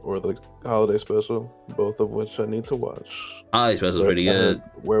Night or the Holiday Special, both of which I need to watch. Holiday Special is pretty good.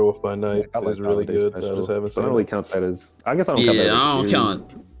 Werewolf by Night I like is really Holiday good. Special. I just haven't So I seen don't really it. count that as. I guess I don't count that as Yeah, a I don't series.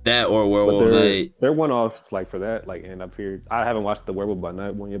 count that or But Werewolf Night. they're one-offs like for that. Like, and I've heard I haven't watched the Werewolf by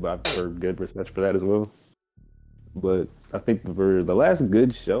Night one yet, but I've heard good research for that as well. But I think for the last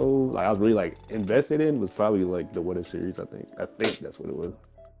good show, like I was really like invested in, was probably like the What If series. I think that's what it was.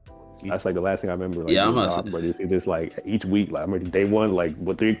 That's like the last thing I remember. Like, Yeah, I'm ready to see this like each week. Like I'm ready day one. Like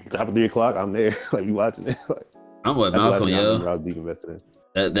top of 3 o'clock, I'm there. Like you watching it. Like, I'm with that's the last Malcolm, thing I remember yo. I was deep invested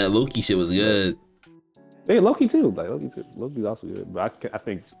in. That Loki shit was good. Hey, Loki too. Like Loki too. Loki's also good. But I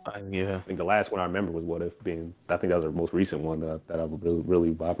think Yeah. I think the last one I remember was What If being. I think that was the most recent one that I was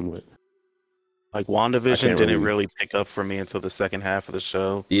really vibing with. Like I WandaVision can't didn't really- really pick up for me until the second half of the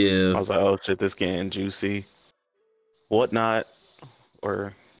show. I Yeah. was like, oh shit, this getting juicy. Whatnot,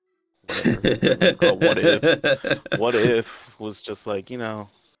 or whatever. It's called What If. What If was just like, a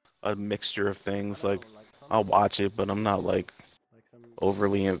mixture of things. Like, I'll watch it, but I'm not like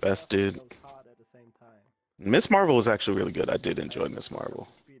overly invested. Miss Marvel was actually really good. I did enjoy Miss Marvel.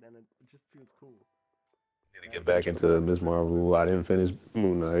 To get back into Miss Marvel, I didn't finish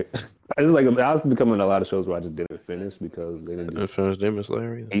Moon Knight. I was becoming a lot of shows where I just didn't finish because they didn't I just finished Demon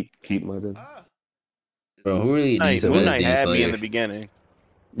Slayer either. keep my attention. Bro, who really needs Moon a Knight Demon had me in Slayer? the beginning.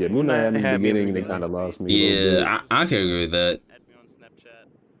 Yeah, Moon Knight in the had me in the beginning, they beginning. kind of lost me. a little bit. Yeah, I can agree with that. Add me on Snapchat.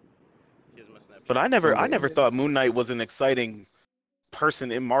 Here's my Snapchat. But I never thought Moon Knight was an exciting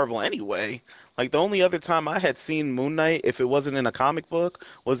person in Marvel anyway. Like the only other time I had seen Moon Knight, if it wasn't in a comic book,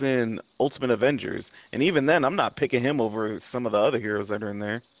 was in Ultimate Avengers. And even then, I'm not picking him over some of the other heroes that are in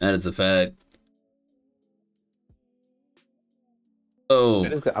there. That is a fact. Oh,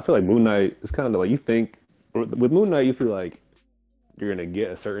 I feel like Moon Knight is kind of like you think with Moon Knight, you feel like you're gonna get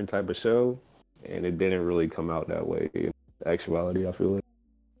a certain type of show, and it didn't really come out that way. In actuality, I feel like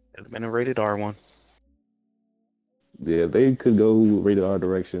It'd have been a rated R one. yeah, they could go rated R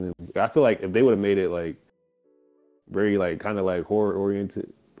direction. I feel like if they would have made it like very like kind of like horror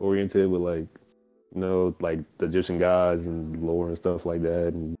oriented with like like the Egyptian gods and lore and stuff like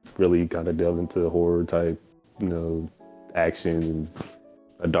that, and really kind of delve into horror type action and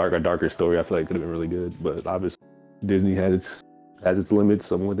a darker story. I feel like it could have been really good, but obviously Disney has its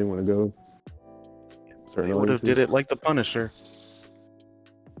limits on where they want to go. They would have did it like the Punisher.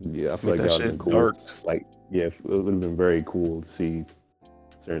 Yeah, I feel Make like that that would have been shit cool. dark. Like, yeah, it would have been very cool to see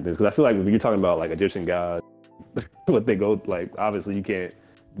certain things. Because I feel like when you're talking about like Egyptian gods, what they go like, obviously you can't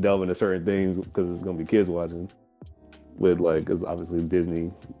delve into certain things because it's gonna be kids watching. With like, because obviously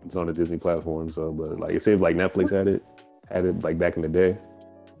Disney, it's on a Disney platform. So, but like it seems like Netflix had it like back in the day.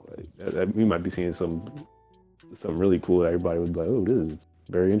 Like, we might be seeing some really cool. That everybody would be like, oh, this is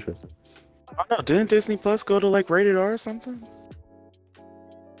very interesting. I don't know. Didn't Disney Plus go to like rated R or something?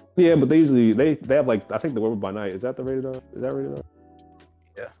 Yeah, but they usually they have like I think the Werewolf by Night is that the rated R? Is that rated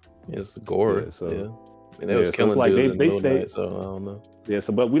R? It's gore. Yeah, so- Yeah. I mean, they was so killing it's like dudes they- in Moon they- Knight, so I don't know. Yeah,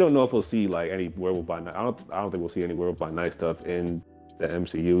 so but we don't know if we'll see like any Werewolf by Night. I don't think we'll see any Werewolf by Night stuff in the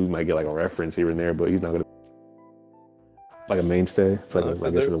MCU. We might get like a reference here and there, but he's not gonna like a mainstay. It's like, I guess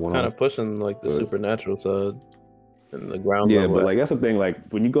they're it's a one kind of pushing like the But- supernatural side and the ground Yeah, level. but like that's the thing. Like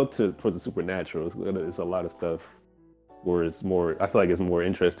when you go towards the supernatural, it's a lot of stuff where it's more. I feel like it's more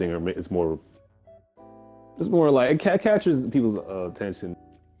interesting, or it's more like it captures people's attention.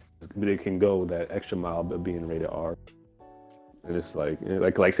 But it can go that extra mile of being rated R. And it's like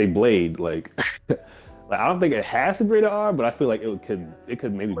say Blade, like I don't think it has to be rated R, but I feel like it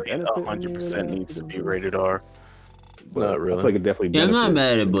could maybe benefit. 100% needs to be rated R. But Not I really. feel like it definitely. yeah, I'm not benefit.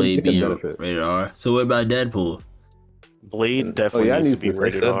 mad at It Blade could being benefit. rated R. So what about Deadpool? Blade definitely yeah, it needs to needs be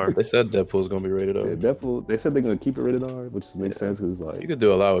to- they rated R. said Deadpool's gonna be rated R. Yeah, Deadpool. They said they're gonna keep it rated R, which makes sense because like You could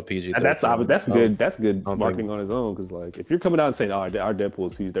do a lot with PG. and that's good. That's good don't marketing think- on its own because like if you're coming out and saying, "Oh, our Deadpool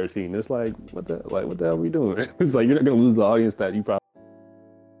is PG-13," it's like what the hell are we doing? It's like you're not gonna lose the audience that you probably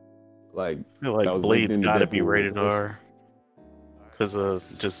like. I feel that like was Blade's into got to be Deadpool. rated R because of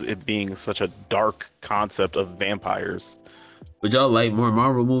just it being such a dark concept of vampires. Would y'all like more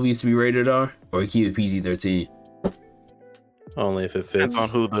Marvel movies to be rated R or keep it PG-13? Only if it fits. Depends on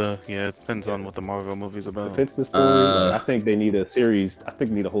who depends on what the Marvel movie's about. If it's the story, Uh, like, I think they need a series. I think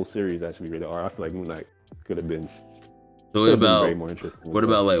they need a whole series that should be rated R. I feel like Moon Knight could have been. So Could have been way what more interesting.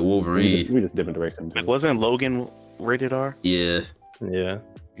 about like Wolverine? We just different directions. Like, wasn't Logan rated R? Yeah, Yeah.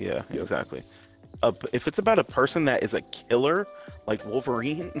 Yeah, Yep. exactly. If it's about a person that is a killer, like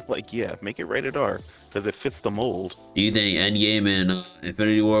Wolverine, like yeah, make it rated R because it fits the mold. do you think Endgame and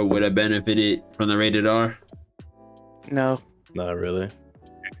Infinity War would have benefited from the rated R? No, Not really.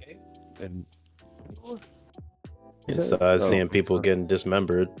 And Besides Oh, seeing people sorry. getting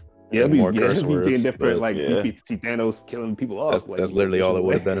dismembered. yeah, and more curse it'd be words. seeing different. but Like yeah. you see Thanos killing people off. that's like, that's literally all it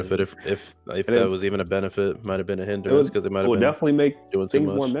would have way. benefited if And that then- was even a benefit. Might have been a It hindrance because it might have will been definitely make doing too things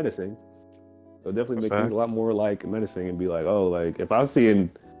more much. menacing. It'll definitely That's make a things fact. a lot more like menacing and be like, oh, like if I was seeing.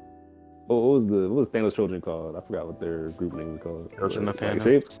 What was Thanos' children called? I forgot what their group name was called. Children of Like, Thanos.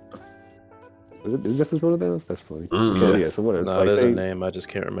 say- Is it just the children of Thanos? That's funny. Mhm. So, yeah, so whatever. No, Like, there's a say- name I just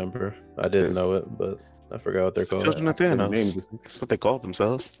can't remember. I didn't know it, but I forgot what they're called. Children of their Thanos. names- That's what they call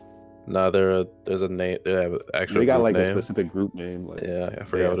themselves. No, there's a name. They have an actual. They got group like name. a specific group name. Like, Yeah, I Yeah,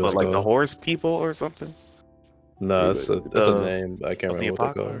 forgot what it But was like the called. horse people or something No, Yeah, it's a the- name. I can't of the remember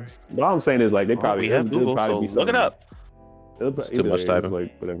what they call it. apocalypse. But all I'm saying is like they Well, probably we have it'll Google, probably so be look it something. up. It's too much typing.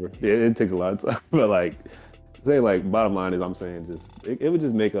 Like, whatever. Yeah, it takes a lot of time. But like, say like bottom line is I'm saying just it would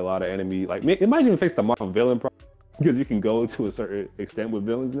just make a lot of enemy like it might even fix the Marvel villain problem because you can go to a certain extent with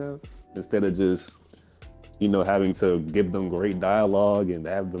villains now instead of just having to give them great dialogue and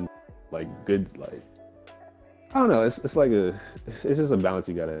have them like good like I don't know. It's like it's just a balance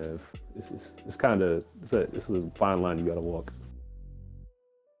you gotta have. It's kind of it's a fine line you gotta walk.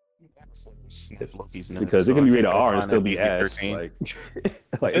 Snip Loki's nose, Because so it can I be think rated they'll R and find still it be ass. PG-13.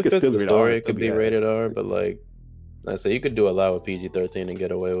 Like If it could it's still the be rated R story, and it still could be ass. rated R, but like I say, you could do a lot with PG-13 and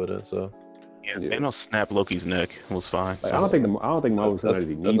get away with it. So Yeah, Yeah. Thanos snapped Loki's neck. It was fine. Like, So. I don't think Marvel That's-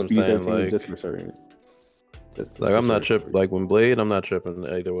 Cinematic that's needs what I'm saying, PG-13 just like- for certain. Like I'm not tripping. Like when Blade, I'm not tripping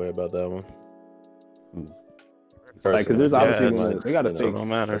either way about that one. Like, because there's Yeah, obviously it's- they got to you know, So it think don't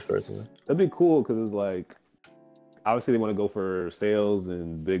matter. that's personally. that'd be cool because it's like obviously they want to go for sales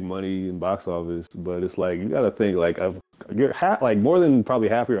and big money and box office, but it's like you got to think like of you're like more than probably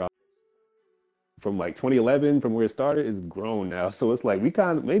half your from like 2011 from where it started is grown now. So it's like we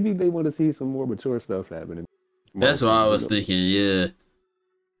kind of maybe they want to see some more mature stuff happening. That's what I was You know? thinking. Yeah.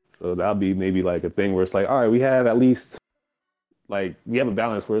 So that'll be maybe like a thing where it's like, all right, we have at least like we have a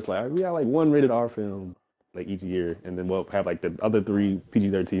balance where it's like all right, we got like one rated R film like each year, and then we'll have like the other 3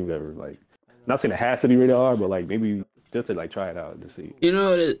 PG-13 whatever. Like, not saying it has to be rated R, but like maybe just to like try it out to see. You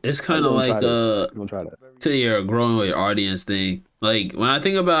know, it's kind of I'm like gonna try that. to your growing with your audience thing. Like when I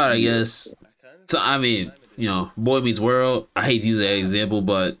think about, I guess, so I mean, you know, Boy Meets World. I hate to use that example,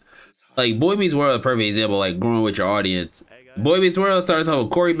 but like Boy Meets World, a perfect example. Like growing with your audience. Boy Meets World starts off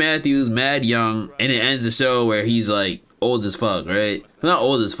with Corey Matthews, mad young, and it ends the show where he's like old as fuck, right? Not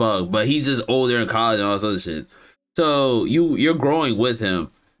old as fuck, but he's just older in college and all this other shit. So you're growing with him.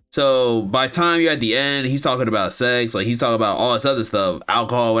 So by the time you're at the end, he's talking about sex, like he's talking about all this other stuff,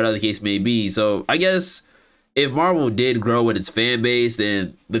 alcohol, whatever the case may be. So I guess if Marvel did grow with its fan base,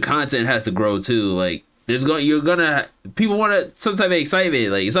 then the content has to grow too. Like people want to some type of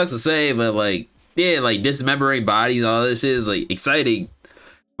excitement. Like it sucks to say, but like yeah, like dismembering bodies, all this shit is like exciting.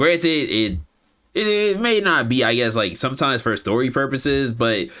 Granted, it may not be, I guess, like sometimes for story purposes,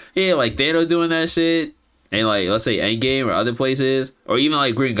 but yeah, like Thanos doing that shit, and like let's say Endgame or other places, or even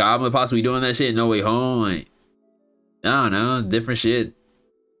like Green Goblin possibly doing that shit in No Way Home. Like I don't know, it's different shit.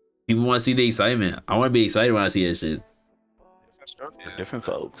 People want to see the excitement. I want to be excited when I see that shit. For different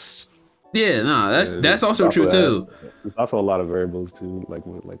folks. Yeah, no, that's also It's true too. There's also a lot of variables too, like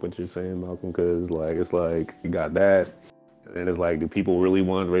what you're saying, Malcolm, because like it's like you got that, and it's like do people really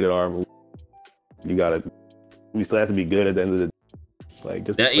want rated R movie? We still have to be good at the end of the like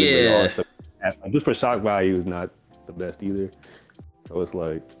just That- rated yeah. R stuff, just for shock value is not the best either. So it's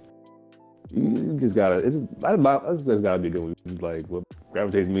like you just gotta it's just gotta be a good movie. Like what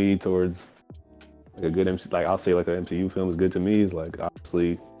gravitates me towards like a good MC, like I'll say like an MCU film is good to me is like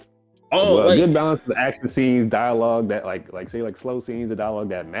obviously Oh, a like good balance of the action scenes, dialogue that like say like slow scenes, the dialogue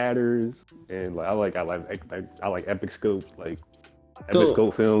that matters, and like I like epic scopes, like epic So-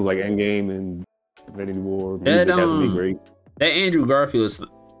 scope films like Endgame and Infinity War. That, Music has to be great. that Andrew Garfield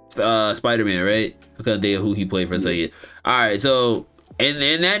Spider-Man, right? I couldn't think of who he played for a second. All right, so and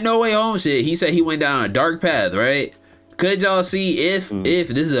that No Way Home shit, he said he went down a dark path, right? Could y'all see if this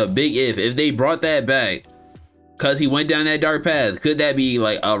is a big if they brought that back because he went down that dark path, could that be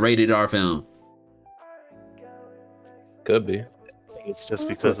like a rated R film? Could be. It's just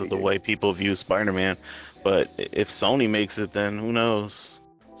because of the way people view Spider-Man. But if Sony makes it, then who knows?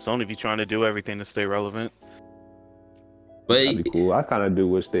 Sony be trying to do everything to stay relevant. That'd But be cool. I kind of do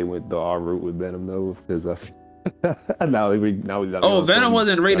wish they went the R route with Venom though, because now we Venom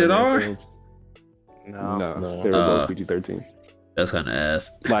wasn't rated R? No. No, they were both PG-13. that's kind of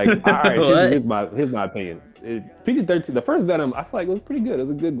ass. Like, all right, What? here's my opinion. PG-13, the first Venom, I feel like it was pretty good. It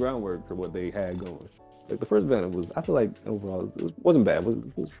was a good groundwork for what they had going. Like the first Venom was, I feel like overall it wasn't bad.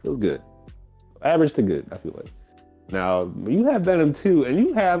 It was good, average to good. I feel like. Now when you have Venom 2 and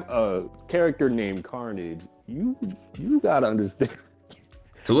you have a character named Carnage, you gotta understand.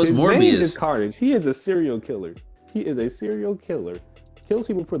 So what's His name is Morbius? Carnage. He is a serial killer. He is a serial killer. Kills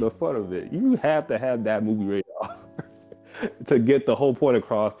people for the fun of it. You have to have that movie rated R to get the whole point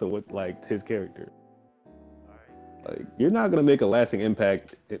across to what like his character. Like you're not gonna make a lasting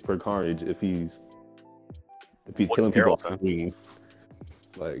impact for Carnage if he's killing people off Harrelson. screen.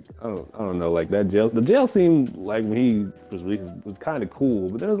 Like I don't know. Like the jail scene like when he was released was kind of cool,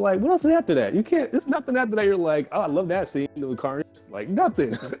 but then it was like, what else is after that? You can't. There's nothing after that. You're like, oh, I love that scene with Carnage. Like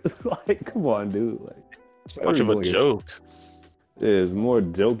nothing. It's like, come on, dude. Like It's much of a Everyone- joke. it's more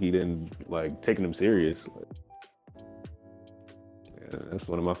jokey than like taking him serious. Like, yeah, that's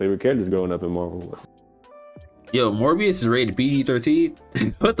one of my favorite characters growing up in Marvel. Yo, Morbius is rated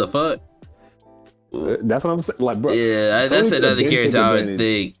PG-13. What the fuck? That's what I'm saying. Like, bro, Yeah, that's Sony another could've been character I would taken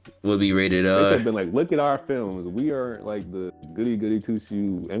think would be rated They could R. have been like, look at our films. We are like the goody two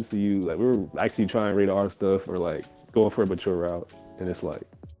shoe MCU. Like we're actually trying to rate our stuff or like going for a mature route. And it's like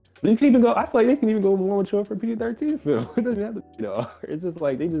you can even go. I feel like they can even go more mature for PG-13 film. It doesn't have to, It's just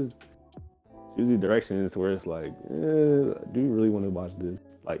like they just choose these directions where it's like, do you really want to watch this?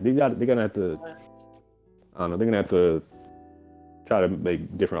 Like they're gonna have to. I don't know. They're gonna have to try to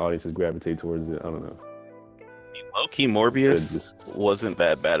make different audiences gravitate towards it. I don't know. Low-key Morbius just- wasn't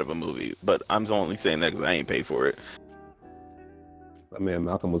that bad of a movie, but I'm only saying that because I ain't paid for it. I mean,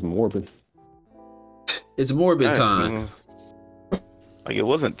 Malcolm was morbid. It's morbid Yeah, time. Like it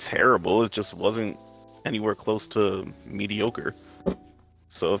wasn't terrible. It just wasn't anywhere close to mediocre.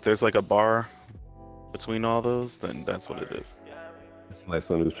 So if there's like a bar between all those, then that's what it is. It's like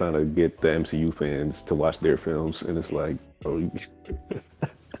someone who's trying to get the MCU fans to watch their films, and it's like, oh,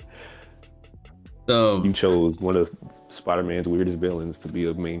 So you chose one of Spider-Man's weirdest villains to be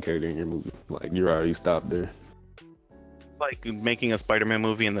a main character in your movie. Like, you're already stopped there. It's like making a Spider-Man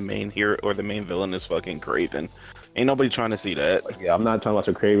movie and the main hero or the main villain is fucking Craven. Ain't nobody trying to see that. Like, yeah, I'm not trying to watch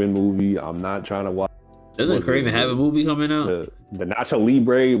a Craven movie. I'm not trying to watch doesn't Craven have a movie coming out? the Nacho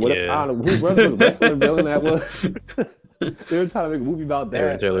Libre. What Yeah. I don't know who was the wrestler villain that was. They were trying to make a movie about that.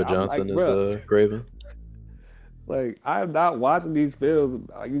 Aaron Taylor I'm Johnson like, bruh, is Graven. like, I'm not watching these films.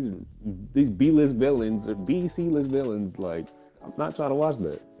 Like, these B-list villains or B-C-list villains. Like, I'm not trying to watch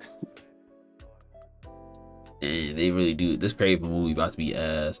that. And they really do. This Craven movie about to be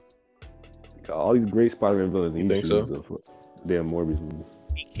ass. All these great Spider-Man villains. You think so? Damn Morbius movie.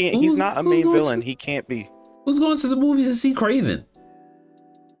 He can't. He's not a Who's main going villain. to- He can't be. Who's going to the movies to see Craven?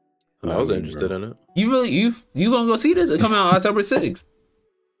 I was interested in it. You gonna go see this? It come out October 6th.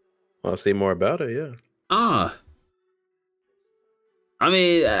 I'll see more about it. Yeah, Ah. I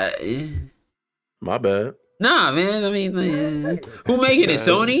mean, my bad. nah, man. I mean, who making it?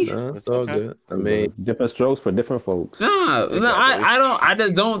 Sony? No, it's It's all okay. good. I mean, different strokes for different folks. Nah, I don't. I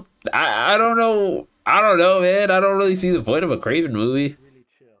just don't. I don't know. I don't know, man. I don't really see the point of a Craven movie.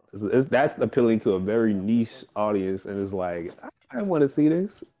 That's appealing to a very niche audience, and it's like, I want to see this,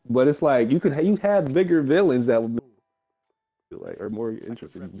 but it's like you had bigger villains that would be like are more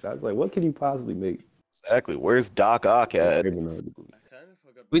interesting. I was like, what can you possibly make? Exactly. Where's Doc Ock at?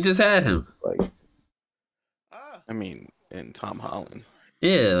 We just had him. Like, I mean, and Tom Holland.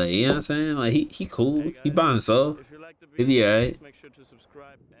 Yeah, like you know what I'm saying. Like he cool. He by himself. He be alright. Make sure to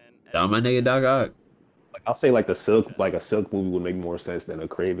subscribe and Down my nigga Doc Ock. I'll say like a Silk movie would make more sense than a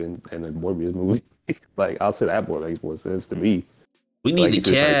Craven and a Morbius movie. Like, I'll say that makes more sense to me. We need Like, the you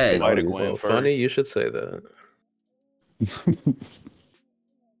just, like, cat. Spider-Gwen well, first. funny you should say that.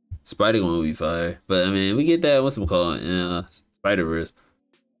 Spider-Gwen will be fire. But I mean, we get that. What's it called? Spider-Verse.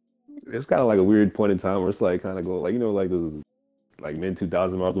 It's kind of like a weird point in time where it's like kind of go like, you know, like those like mid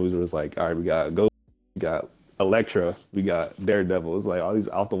 2000 Marvel movies where it's like, all right, we got Ghost, we got Elektra, we got Daredevil. It's like all these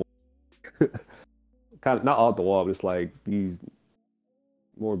off the wall, kind of not off the wall, but it's like these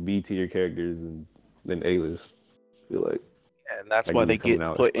more B tier characters than A-list. I feel like. And that's Like, why when they you're coming get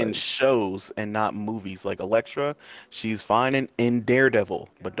out, put it's in like- shows and not movies. Like Elektra, she's fine in Daredevil,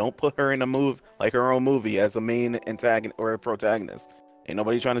 but don't put her in a move like her own movie as a main antagonist or a protagonist. Ain't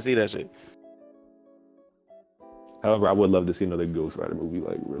nobody trying to see that shit. However, I would love to see another Ghost Rider movie,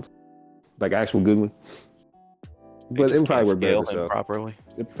 like actual good one. They But just it probably can't would better scale the him show. properly.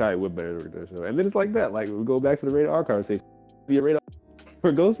 It probably would better the show. And then it's like that. Like we go back to the rated R conversation. Be a rated R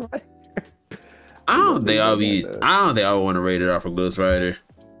for Ghost Rider. I don't think I'll about be. that. I don't think I would want to rate it off for Ghost Rider.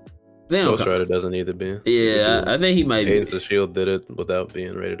 They don't Ghost Rider doesn't need to be. Yeah, I think he might be. Agents of Shield did it without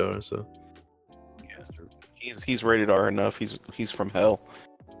being rated R. So He's rated R enough. He's from hell.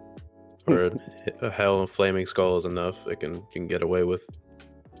 or Hell and Flaming Skull is enough. It can get away with.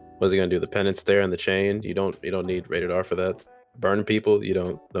 What's he gonna do? The penance there and the chain. You don't need rated R for that. Burn people. You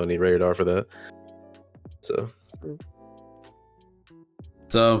don't need rated R for that.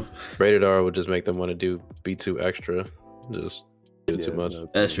 So Rated R would just make them want to be too extra. Just do too much.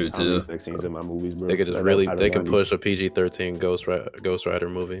 That's true, I don't need too. sex scenes in my movies, bro. They could just Like, really I do they not can need- push a PG-13 Ghost Rider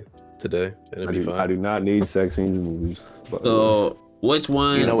movie today and it'd be I fine. do not need sex scenes in movies. But, So which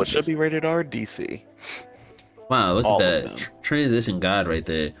one? You know what should be rated R? DC. Wow, look all at of that them. transition god right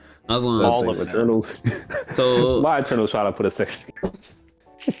there. I was gonna All say of them. Eternals. So- my Eternals trying to put a sex scene.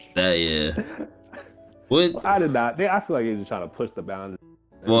 that. Yeah. What? I did not. I feel like they just trying to push the boundaries.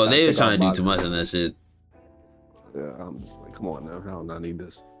 Well, they were Pick trying to our do too much on that shit. Yeah, I'm just like, come on now. I do not need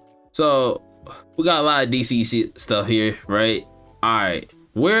this. So we got a lot of DC stuff here, right? All right,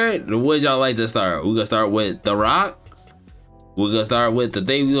 where would y'all like to start? We gonna start with The Rock. We're gonna start with the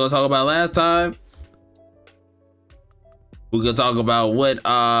thing we gonna talk about last time. We're gonna talk about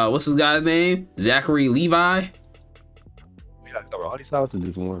what's this guy's name? Zachary Levi? We gotta cover all these houses in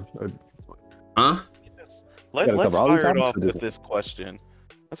this one. Huh? gotta Let's cover all these fire it topics off for with this this question.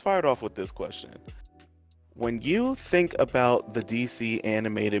 Let's fire it off with this question. When you think about the DC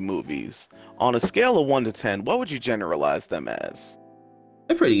animated movies, on a scale of 1 to 10, what would you generalize them as?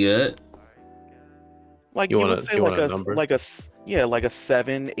 They're pretty good. Like You you wanna would say you like want a a number? yeah, like a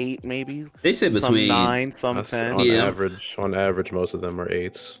 7, 8 maybe. They said Some between 9, some That's 10. Yeah. on average, most of them are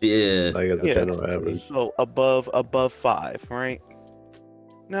 8s. yeah. Like as a Yeah, general average. so above 5, right?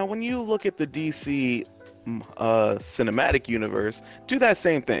 Now, when you look at the DC cinematic universe, do that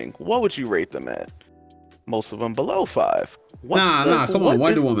same thing. What would you rate them at? Most of them below 5. Nah, come on, what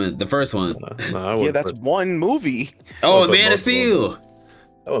Wonder is- Woman, the first one. Nah, I Yeah, wouldn't that's put, one movie. Oh, put Man of most of them. Steel.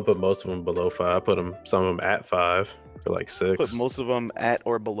 I wouldn't put most of them below 5. I put some of them at 5 or like 6. Put most of them at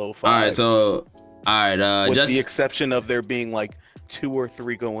or below 5. All right, so with just the exception of there being like 2 or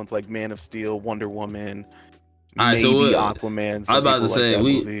 3 good ones like Man of Steel, Wonder Woman, All right, so maybe what- Aquaman. I was about to say that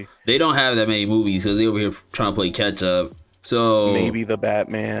we movie. they don't have that many movies because they over here trying to play catch up. So Maybe the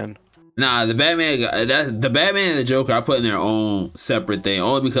Batman. nah, the Batman the Batman and the Joker I put in their own separate thing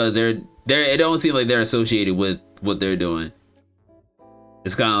only because they're it don't seem like they're associated with what they're doing.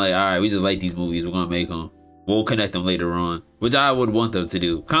 It's kind of like, all right, we just like these movies, we're gonna make them. We'll connect them later on, which I would want them to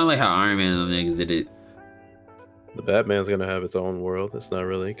do. Kind of like how Iron Man and them niggas did it. The Batman's gonna have its own world. It's not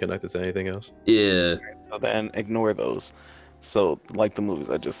really connected to anything else. Yeah, So then ignore those. So like the movies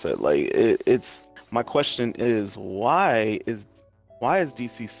I just said, like it's my question is why is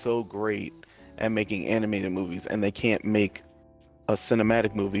DC so great at making animated movies and they can't make a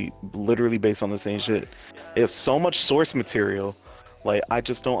cinematic movie literally based on the same shit? If so much source material, like I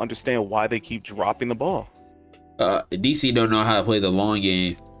just don't understand why they keep dropping the ball. DC don't know how to play the long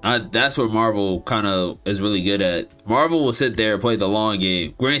game. That's where Marvel kind of is really good at. Marvel will sit there and play the long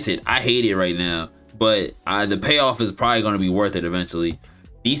game. Granted, I hate it right now, but the payoff is probably going to be worth it eventually.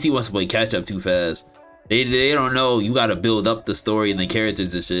 DC wants to play catch up too fast. They don't know you got to build up the story and the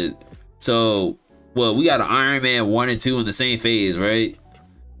characters and shit. So, well, we got an Iron Man 1 and 2 in the same phase, right?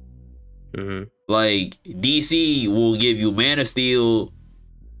 Mm-hmm. Like DC will give you Man of Steel,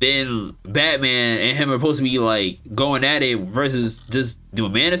 then Batman and him are supposed to be like going at it versus just do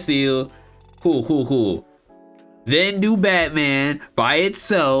Man of Steel. Cool. Then do Batman by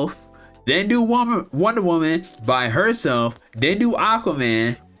itself. Then do Wonder Woman by herself. Then do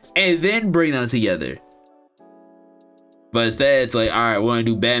Aquaman. And then bring them together. But instead, it's like, all right, we're going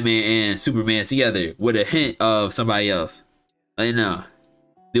to do Batman and Superman together with a hint of somebody else. Like, no.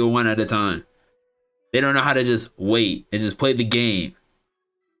 Do it one at a time. They don't know how to just wait and just play the game.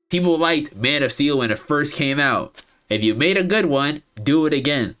 People liked Man of Steel when it first came out. If you made a good one, do it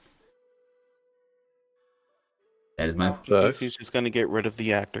again. That is my... DC's just gonna get rid of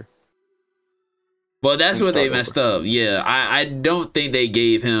the actor. Well, that's And what they start messed up. Yeah, I don't think they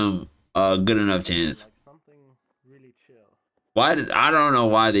gave him a good enough chance. Like something really chill I don't know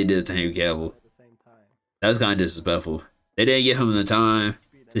why they did it to Henry Cavill. at the same time. That was kind of disrespectful. They didn't give him the time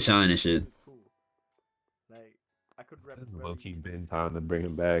to shine and shit. It's cool. Like I could rep It's very low key easily. been time to bring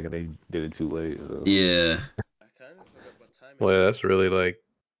him back, and they did it too late. Yeah. Well, yeah, that's really like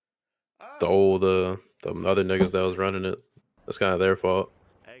the other niggas that was running it. That's kind of their fault.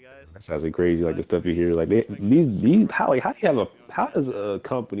 Hey guys. That's actually crazy. Like the stuff you hear, like these how does a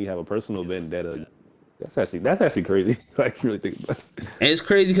company have a personal vendetta? That's actually crazy. Like you really think about it. And it's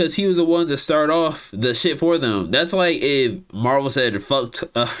crazy because he was the one to start off the shit for them. That's like if Marvel said, fuck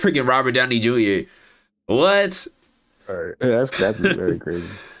freaking Robert Downey Jr. What? Right. That's very crazy.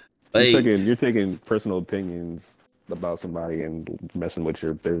 Like, You're taking personal opinions about somebody and messing with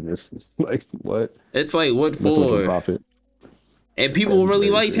your business. Like what? it's like, what Messing with your for? profit. And people That's really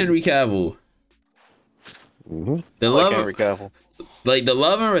very liked crazy. Henry Cavill. Mm-hmm. The Like love, Henry Cavill. like the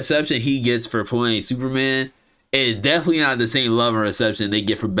love and reception he gets for playing Superman is definitely not the same love and reception they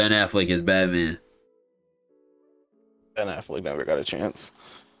get for Ben Affleck as Batman. Ben Affleck never got a chance.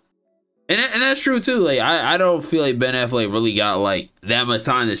 And that's true too. Like I don't feel like Ben Affleck really got like that much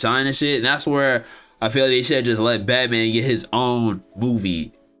time to shine and shit. And that's where I feel like they should just let Batman get his own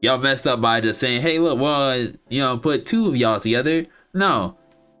movie. Y'all messed up by just saying, hey, look, well, put two of y'all together. No,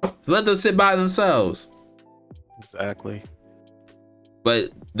 let them sit by themselves. Exactly.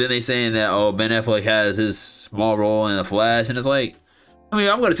 But then they saying that, oh, Ben Affleck has his small role in The Flash, and it's like, I mean,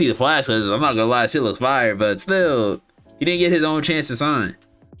 I'm gonna see The Flash because I'm not gonna lie, shit looks fire, but still, he didn't get his own chance to sign.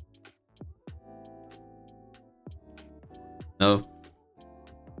 No.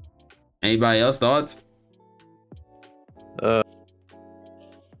 Anybody else thoughts? I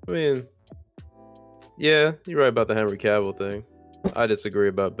mean, yeah, you're right about the Henry Cavill thing. I disagree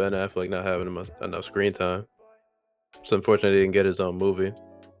about Ben Affleck not having enough screen time. It's unfortunate he didn't get his own movie,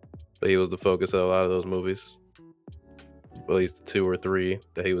 but he was the focus of a lot of those movies. At least 2 or 3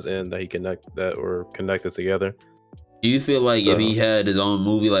 that he was in that were connected together. Do you feel like if he had his own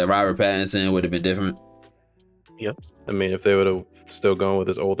movie like Robert Pattinson, it would have been different? I mean, if they would have still gone with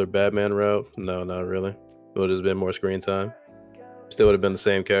this older Batman route, no, not really. It would have just been more screen time. Still would have been the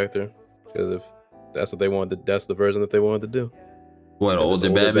same character, because if that's what they wanted, that's the version that they wanted to do. What, If it's older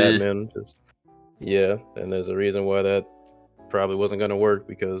Batman? Yeah, and there's a reason why that probably wasn't going to work,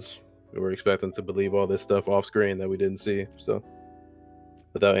 because we were expecting to believe all this stuff off screen that we didn't see. So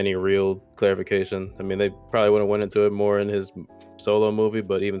without any real clarification, I mean, they probably would have went into it more in his solo movie,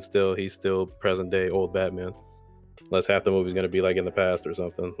 but even still, he's still present day old Batman. Unless half the movie's going to be like in the past or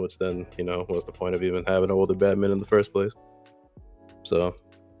something, which then, what's the point of even having an older Batman in the first place? So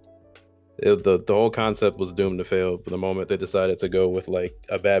the whole concept was doomed to fail. But the moment they decided to go with like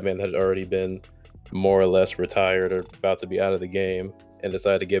a Batman that had already been more or less retired or about to be out of the game, and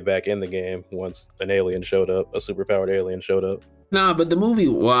decided to get back in the game once an alien showed up, a superpowered alien showed up. Nah, but the movie,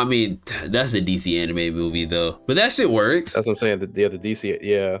 well, I mean, that's the DC animated movie though. But that shit works. That's what I'm saying. The DC,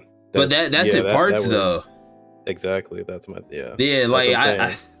 yeah. But that's in parts though. Exactly. That's my Yeah, like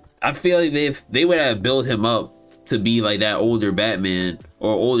I feel like they would have built him up to be like that older Batman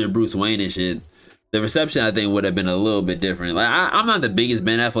or older Bruce Wayne and shit, the reception I think would have been a little bit different. Like I'm not the biggest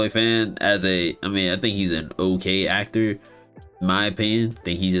Ben Affleck fan I think he's an okay actor, in my opinion. I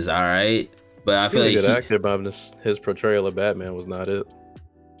think he's just all right. But I feel like a good actor, but his portrayal of Batman was not it.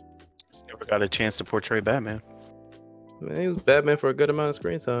 Just never got a chance to portray Batman. Man, he was Batman for a good amount of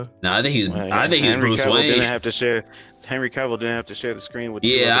screen time. No, I think he's Bruce Cavill Wayne. Henry Cavill didn't have to share the screen with.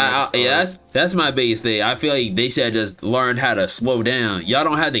 That's my biggest thing. I feel like they should have just learned how to slow down. Y'all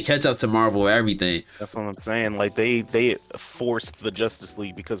don't have to catch up to Marvel or everything. That's what I'm saying. Like they forced the Justice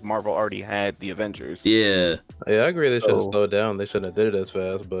League because Marvel already had the Avengers. Yeah, I agree. They should have slowed down. They shouldn't have did it as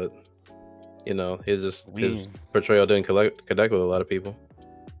fast. But his portrayal didn't connect with a lot of people.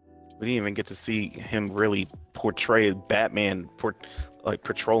 We didn't even get to see him really portray Batman,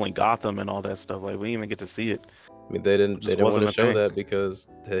 patrolling Gotham and all that stuff. Like we didn't even get to see it. I mean, they didn't want to show that because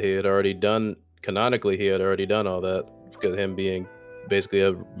he had already done canonically. He had already done all that because him being basically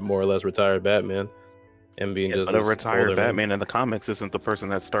a more or less retired Batman, and being just a retired Batman in the comics isn't the person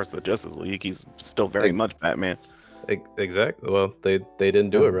that starts the Justice League. He's still very much Batman. Exactly. Well, they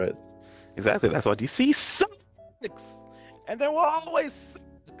didn't do it right. Exactly. That's why DC sucks, and they will always suck.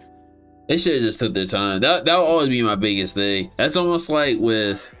 They should have just took their time. That will always be my biggest thing. That's almost like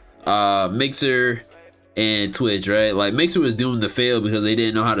with Mixer and Twitch, right? Like Mixer was doomed to fail because they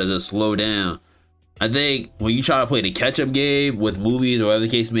didn't know how to just slow down. I think when you try to play the catch-up game with movies or whatever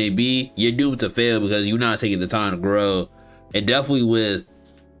the case may be, you're doomed to fail because you're not taking the time to grow. And definitely with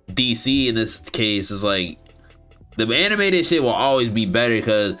DC in this case, it's like the animated shit will always be better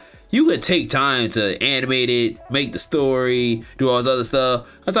because you could take time to animate it, make the story, do all this other stuff.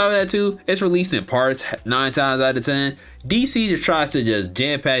 On top of that too, it's released in parts 9 times out of 10. DC just tries to just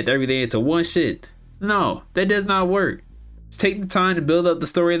jam-pack everything into one shit. No, that does not work. Just take the time to build up the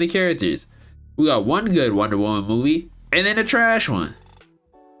story and the characters. We got one good Wonder Woman movie, and then a trash one.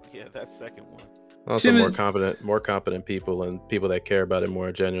 Yeah, that second one. Also, more competent people and people that care about it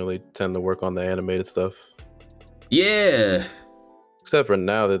more generally tend to work on the animated stuff. Yeah. Except for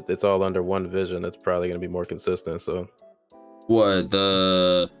now that it's all under one vision, it's probably going to be more consistent. So,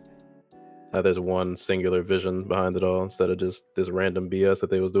 there's one singular vision behind it all instead of just this random BS that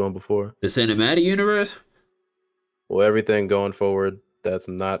they was doing before. The cinematic universe? Well, everything going forward that's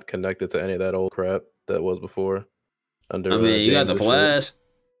not connected to any of that old crap that was before. You got the Flash. Shit.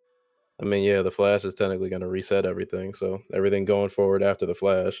 I mean, yeah, the Flash is technically going to reset everything. So everything going forward after the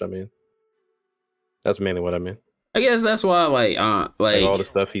Flash, I mean, that's mainly what I mean. I guess that's why, like all the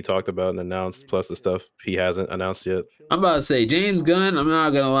stuff he talked about and announced, plus the stuff he hasn't announced yet. I'm about to say James Gunn. I'm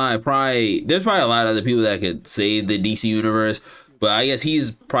not gonna lie. There's probably a lot of other people that could save the DC universe, but I guess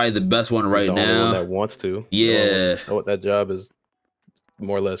he's probably the best one right now. The only one that wants to. Yeah, that job is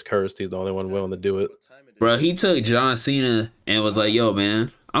more or less cursed. He's the only one willing to do it. Bro, he took John Cena and was like, "Yo,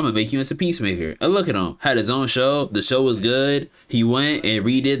 man, I'm gonna make you into Peacemaker." And look at him. Had his own show. The show was good. He went and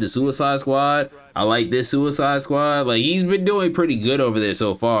redid the Suicide Squad. I like this Suicide Squad. Like, he's been doing pretty good over there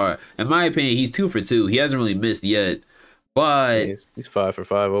so far. In my opinion, he's 2 for 2. He hasn't really missed yet. But he's 5 for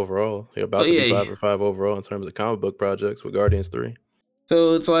 5 overall. He's about to be 5 for 5 overall in terms of comic book projects with Guardians 3.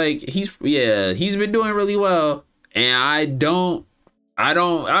 So it's like he's been doing really well. And I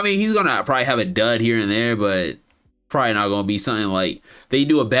mean, he's gonna probably have a dud here and there, but probably not gonna be something like they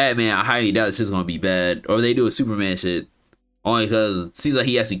do a Batman. I highly doubt it's just gonna be bad. Or they do a Superman shit. Only because it seems like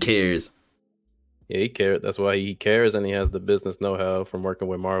he actually cares. Yeah, he cares. That's why he cares, and he has the business know-how from working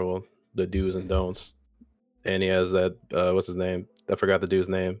with Marvel, the do's and don'ts. And he has that, what's his name? I forgot the dude's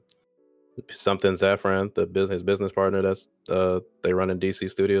name. Something Safran, his business partner. That's they run in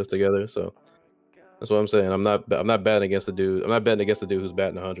DC Studios together. So That's what I'm saying. I'm not betting against the dude. I'm not betting against the dude who's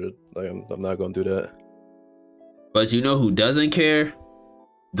batting 100. Like I'm not gonna do that. But you know who doesn't care?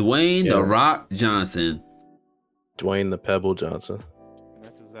 Dwayne Yeah. The Rock Johnson. Dwayne the Pebble Johnson.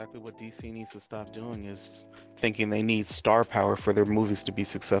 That's exactly what DC needs to stop doing, is thinking they need star power for their movies to be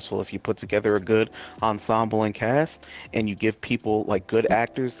successful. If you put together a good ensemble and cast, and you give people like good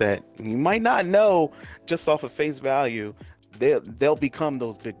actors that you might not know just off of face value, they'll become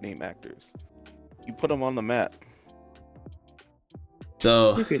those big name actors. You put them on the map.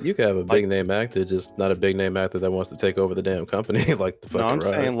 So You could have a big name actor, just not a big name actor that wants to take over the damn company like the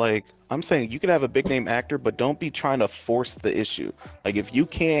fucking Rock. I'm saying you could have a big name actor, but don't be trying to force the issue. Like if you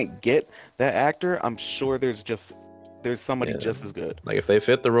can't get that actor, I'm sure there's somebody Yeah. just as good. Like if they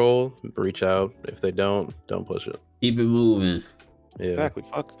fit the role, reach out. If they don't push it. keep it moving. Yeah. Exactly.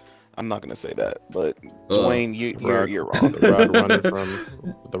 Fuck. I'm not gonna say that, but Oh. Dwayne, you're wrong.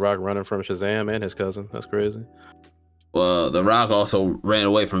 The Rock running from Shazam and his cousin. That's crazy. Well, The Rock also ran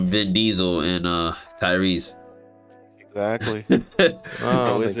away from Vin Diesel and Tyrese. Exactly. I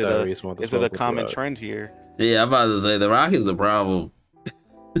don't is think it Tyrese wants to Is it a smoke with common Rock. trend here? Yeah, I'm about to say The Rock is the problem.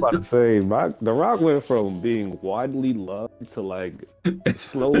 About to say, The Rock went from being widely loved to like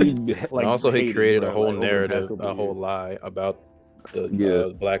slowly like. And also, he hated, created bro, a whole like, over the past narrative, couple a whole years. lie about the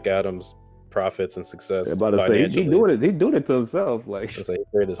Yeah. Black Adam's profits and success. About to say, he financially. doing it to himself. Like, So he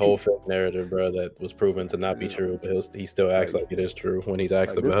created this whole fake narrative, bro, that was proven to not be true, but he still acts like it is true when he's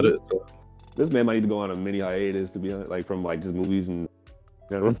asked Like, about it. So. this man might need to go on a mini hiatus, to be honest, like from like just movies and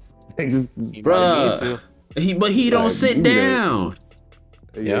you know, like just He Bruh. might need to. He don't Like, sit you know. down.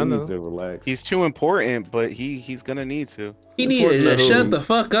 Yeah, I he know. needs to relax. He's too important, but he's gonna need to. He needed to Important just to shut who? the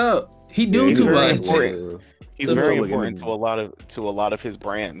fuck up. He do he's too very much. important. He's Doesn't very look like important anything. to a lot of his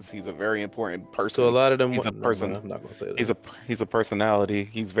brands. He's a very important person. So a lot of them. He's a no, person. I'm not gonna say that. He's a personality.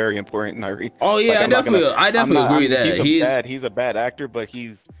 He's very important. Nari. Oh yeah, Like, I I'm not definitely gonna- agree I'm with that. he's a bad actor, but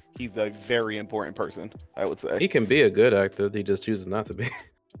he's a very important person, I would say. He can be a good actor. He just chooses not to be.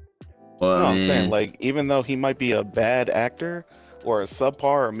 Well, No, I I'm saying, mean, like, even though he might be a bad actor or a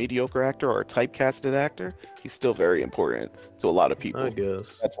subpar or mediocre actor or a typecasted actor, he's still very important to a lot of people. I guess.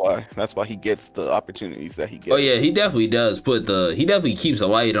 That's why he gets the opportunities that he gets. oh yeah, he definitely does he definitely keeps a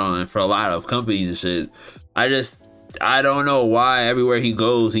light on for a lot of companies and shit. I don't know why everywhere he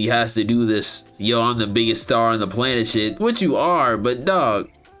goes he has to do this. Yo, I'm the biggest star on the planet shit. Which you are, but dog,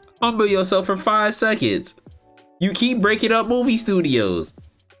 humble yourself for 5 seconds. You keep breaking up movie studios.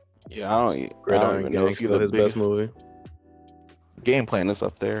 Yeah, I don't Gridiron even know Gang if you're still the his best movie. Game Plan is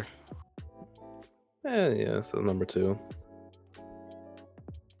up there. Yeah, so number 2.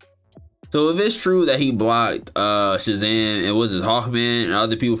 So if it's true that he blocked Shazam and was it Hawkman and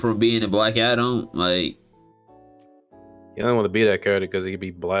other people from being in Black Adam, like He don't want to be that character because he could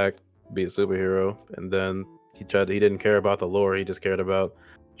be black, be a superhero, and then he didn't care about the lore. He just cared about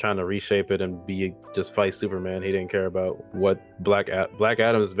trying to reshape it and just fight Superman. He didn't care about what Black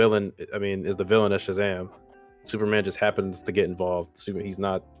Adam's villain. I mean, is the villain of Shazam. Superman just happens to get involved.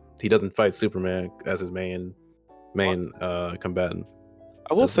 He doesn't fight Superman as his main combatant.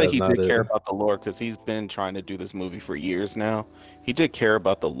 I will That's- say that's he not did it. care about the lore because he's been trying to do this movie for years now. He did care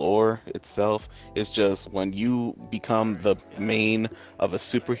about the lore itself. It's just when you become the main of a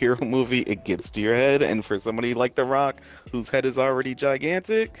superhero movie, it gets to your head. And for somebody like The Rock, whose head is already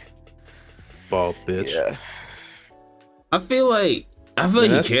gigantic, Bald bitch. yeah. I feel like Yeah, he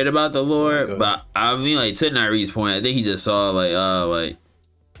that's- cared about the lore, Go ahead. but I mean, like to Naree's point, I think he just saw like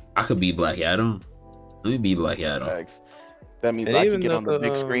I could be Black Adam. Let me be Black Adam. Facts. That means And I even can get though on the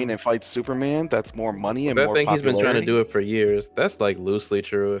big screen and fight Superman. That's more money and I more think he's been trying to popularity. do it for years. That's like loosely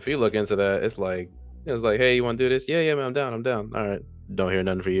true. If you look into that, it's like, hey, you want to do this? Yeah, man, I'm down. All right. Don't hear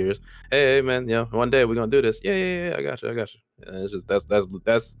nothing for years. Hey, man, one day we're gonna do this. Yeah, I got you. And it's just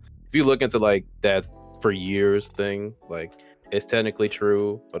that's if you look into like that for years thing, like it's technically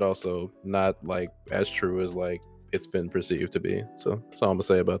true, but also not like as true as like it's been perceived to be. So that's all I'm gonna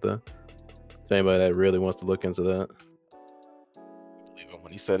say about that. To anybody that really wants to look into that. Believe him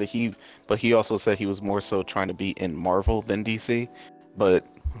when he said it. But he also said he was more so trying to be in Marvel than DC. But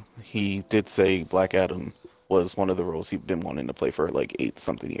he did say Black Adam was one of the roles he'd been wanting to play for like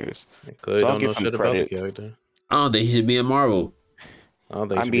 8-something years. Clearly So I'll don't know give him shit about the credit. character. I don't think he should be in Marvel. I don't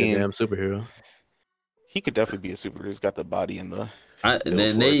think he I should be mean, a damn superhero. He could definitely be a superhero. He's got the body and the.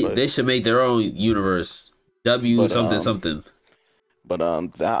 Then for it, but- they should make their own universe. But, Something. But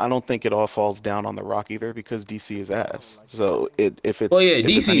I don't think it all falls down on The Rock either because DC is ass. So if it's Well, yeah, if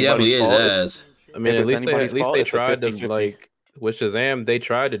it's DC definitely anybody's is fault, it's- ass. I mean, if at it's least anybody's fault, they it's a tried to 50-50. like with Shazam. They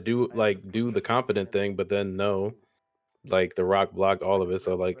tried to do the competent thing, but then no, like The Rock blocked all of it.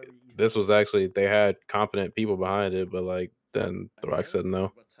 So like this was actually they had competent people behind it, but like then The Rock said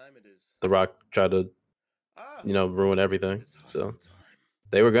no. The Rock tried to ruin everything. So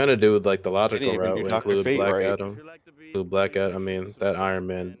they were gonna do like the They logical didn't even route do would Dr. include Fate Black right. Adam. I mean, that Iron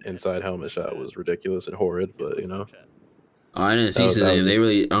Man inside helmet shot was ridiculous and horrid, but I didn't see That was- Shazam. They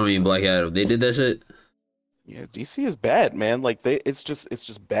really, I mean, Black Adam. They did that shit. Yeah, DC is bad, man. Like it's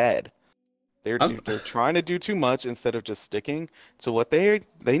just bad. They're trying to do too much instead of just sticking to what they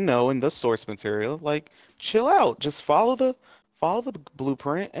know in the source material. Like, chill out. Just follow the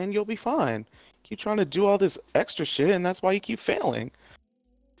blueprint, and you'll be fine. Keep trying to do all this extra shit, and that's why you keep failing.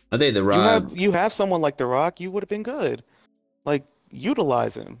 I think The Rock. You have someone like The Rock, you would have been good. Like,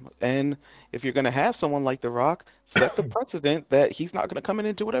 utilize him. And if you're gonna have someone like The Rock, set the precedent that he's not gonna come in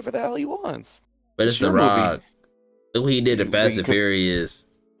and do whatever the hell he wants. But it's It's The your movie. Rock. Look what he did to Fast and Furious.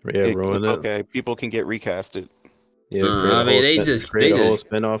 yeah, ruined It's it. okay. People can get recasted. Yeah, I mean, they just create a whole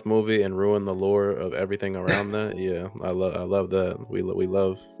spin-off movie and ruin the lore of everything around that. Yeah, I love that. We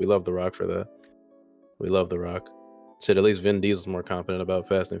love The Rock for that. We love The Rock. Shit, at least Vin Diesel's more confident about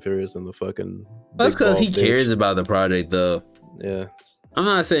Fast and Furious than the fucking. That's because he big bald cares bitch. about the project, though. Yeah, I'm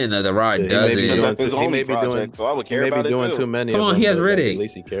not saying that The Rock Yeah, he may be doesn't. Because doing- that's his he only may be doing- project, so I would he care may about be it doing too. too many. Come of on, them, he has but, like, Riddick. At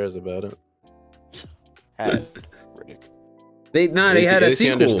least he cares about it. Had Riddick. They At least had at a least he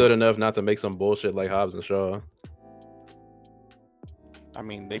sequel. understood enough not to make some bullshit like Hobbs and Shaw. I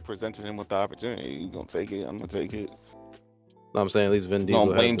mean, they presented him with the opportunity. You gonna take it? I'm gonna take it. I'm saying at least Vin You Diesel.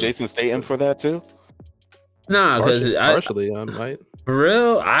 gonna blame had Jason Statham for that too? Nah, because partially, I might. for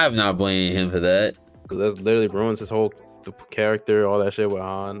real, I'm not blaming him for that. Cause that's literally ruins his whole character, all that shit with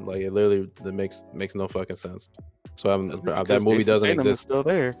Han. Like it literally that makes no fucking sense. So that movie Jason doesn't Statham is exist. still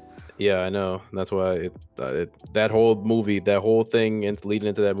there. Yeah, I know. That's why that whole movie, that whole thing leading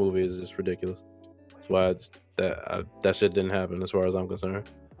into that movie is just ridiculous. That's why that shit didn't happen as far as I'm concerned.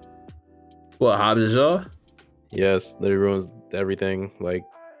 What, Hobbs and Shaw? Yes, literally ruins everything. Like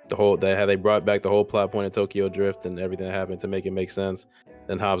how they brought back the whole plot point of Tokyo Drift and everything that happened to make it make sense.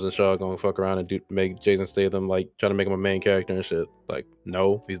 Then Hobbs and Shaw gonna fuck around and make Jason Statham like trying to make him a main character and shit. Like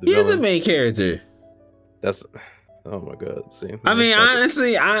no, he's the He's the villain. main character. That's oh my god. See, I mean,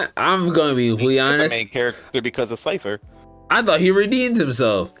 honestly, I'm gonna be completely He's the honest. main character because of Cypher. I thought he redeemed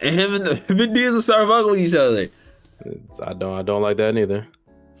himself, and him and Vin Diesel started fucking with each other. I don't like that neither.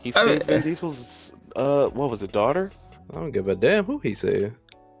 He I saved mean- Vin Diesel's what was it, daughter? I don't give a damn who he said.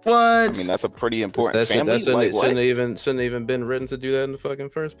 What? I mean, that's a pretty important That shit, family. that Like what? shouldn't even been written to do that in the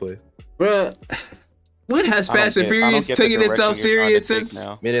fucking first place. Bruh, when has I don't Fast and get- I don't Furious get the taken itself direction you're trying to serious take since?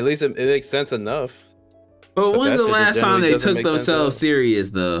 now. I mean, at least it makes sense enough. But But when's that the shit last time generally they doesn't took make sense at all. themselves serious,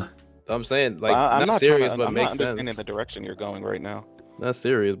 though? I'm saying like I'm not not serious, trying to, but I'm not makes understanding sense. the direction you're going right now. Not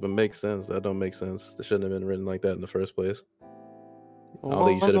serious, but makes sense. That don't make sense. It shouldn't have been written like that in the first place. I don't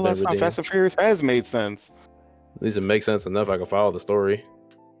think you When's the should have last been time redeemed. Fast and Furious has made sense? At least it makes sense enough. I can follow the story.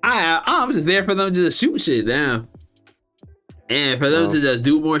 I'm just there for them to just shoot shit down. And for them Well. to just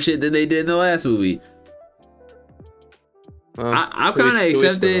do more shit than they did in the last movie. I'm Two weeks- kinda 2 weeks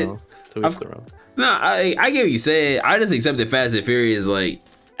accepted- around. 2 weeks around. No, I get what you said. I just accepted Fast and Furious like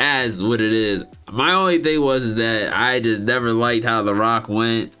as what it is. My only thing was that I just never liked how The Rock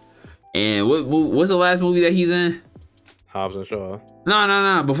went. And what's the last movie that he's in? Hobbs and Shaw.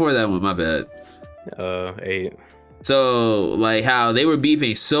 No. Before that one, my bad. 8. So like how they were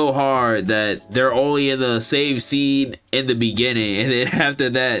beefing so hard that they're only in the same scene in the beginning, and then after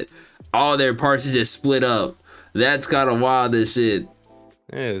that, all their parts are just split up. That's kind of wild as shit.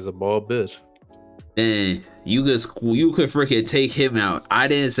 Yeah, he's a bald bitch. And you could freaking take him out. I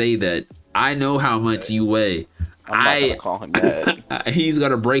didn't say that. I know how much you weigh. I'm not gonna call him that. He's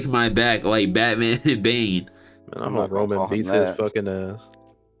gonna break my back like Batman and Bane. Man, I'm I'm not a gonna call Roman him beats his that. fucking ass.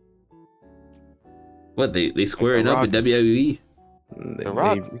 What they squaring The up in WWE? The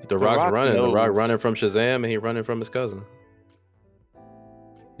Rock- Rock's The Rock running. The Rock knows. running from Shazam, and he running from his cousin.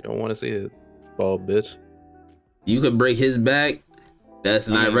 You don't want to see it, bald bitch. You could break his back. That's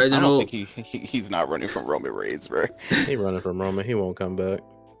I not mean, I don't Reginald. think he's not running from Roman Reigns, bro. He running from Roman. He won't come back.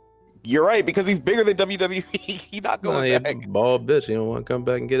 You're right, because he's bigger than WWE. He's not Nah, going he a back. bald bitch. He don't want to come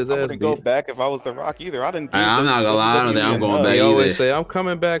back and get his I ass wouldn't beat. go back if I was The Rock either. I didn't. I'm not gonna lie, I don't think I'm going back He either. always say, "I'm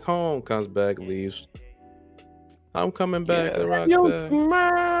coming back home." Comes back, leaves. I'm coming back. Yeah. The Rock's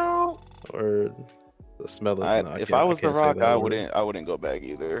back. Or the smell of. no, If can't- I was The can't say Rock, that I word. wouldn't go back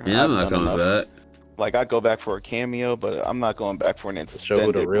either. Yeah, I'm I've not done coming enough. back. Like I'd go back for a cameo, but I'm not going back for an To show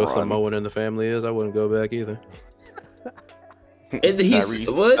extended who the real run. Samoan in the family is, I wouldn't go back either. He's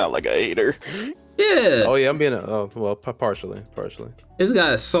Tyrese what? sound like a hater. Yeah, Oh yeah, I'm being partially. it's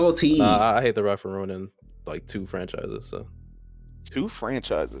got a salty. I hate The Rock for ruining like 2 franchises. So 2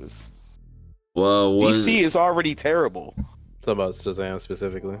 franchises. Well, DC is already terrible. Talk about Shazam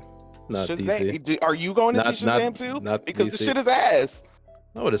specifically, not DC. Shazam, are you going to see Shazam too? Not Because DC. the shit is ass.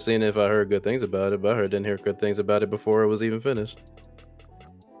 I would have seen it if I heard good things about it, but I didn't hear good things about it before it was even finished.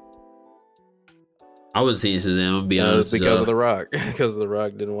 I would see Shazam. I'll be It's honest. because of The Rock. Because The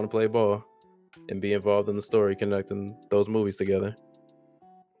Rock didn't want to play ball and be involved in the story, connecting those movies together.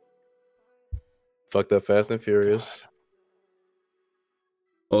 Fucked up Fast and Furious.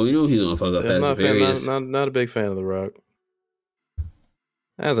 Oh, you know he's gonna fuck up Yeah, Fast and Furious. not a big fan of The Rock.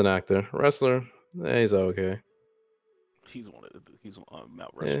 As an actor, wrestler, he's okay. He's on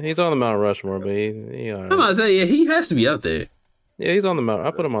Mount Yeah, Rushmore. he's on the Mount Rushmore, but he all I'm about right. to say, yeah, he has to be up there. Yeah, he's on the Mount.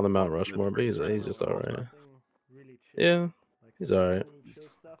 I put him on the Mount Rushmore, but he's just all right. Nothing really chill. Yeah, Like he's some all right. chill He's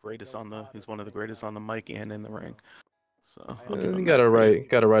stuff, greatest but on the. not He's one of the greatest on the mic and in the ring. So I'll Yeah, give He him got that.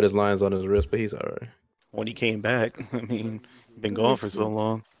 to write his lines on his wrist, but he's all right. When he came back, I mean, been gone for so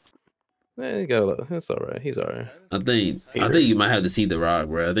long. Yeah, he got a lot. It's all right. He's all right. I think you might have to see The Rock,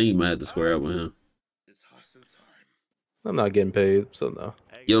 bro. I think you might have to square up with him. I'm not getting paid, so no.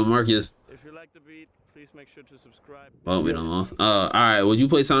 Hey, Yo, guys, Marcus. if you like the beat, please make sure to subscribe. Oh, we done lost. All right. Would you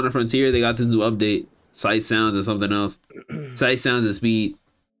play Sound of Frontier? They got this new update. Sight Sounds or something else. Sight Sounds and Speed.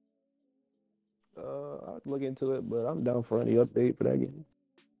 I'd look into it, but I'm down for any update for that game.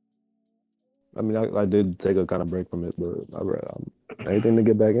 I mean, I did take a kind of break from it, but anything to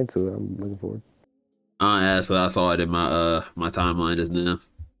get back into it, I'm looking forward. I asked, I saw it in my timeline just now.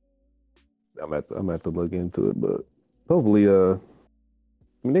 I'm gonna have to look into it, but hopefully, I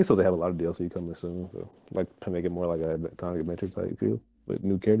mean, they supposed to have a lot of DLC coming soon, so like to make it more like a Sonic Adventure type feel with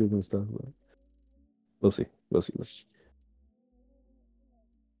new characters and stuff. But we'll see.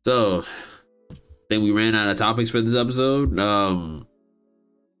 So, I think we ran out of topics for this episode.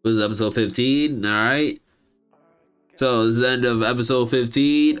 This is episode 15. All right. So this is the end of episode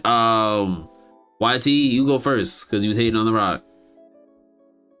 15. YT, you go first because you was hating on The Rock.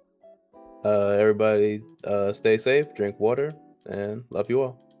 Everybody, stay safe, drink water, and love you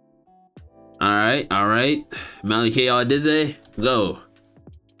all. All right. Mally K. Dizzy, go.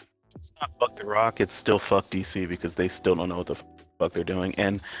 It's not fuck The Rock. It's still fuck DC because they still don't know what the fuck they're doing.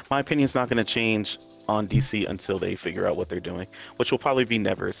 And my opinion is not going to change on DC until they figure out what they're doing, which will probably be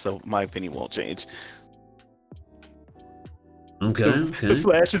never. So my opinion won't change. Okay. The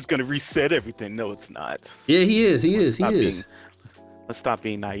Flash is going to reset everything. No, it's not. Yeah, he is. Let's stop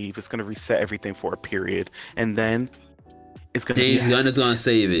being naive. It's going to reset everything for a period, and then it's going to. James Gunn is gonna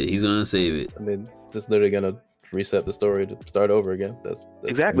save it. He's gonna save it. I mean, just literally gonna reset the story to start over again. That's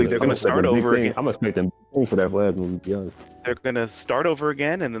Exactly. They're I'm going to start expecting big over thing. again. I'm expecting big thing for that Flash movie, to be honest. They're going to start over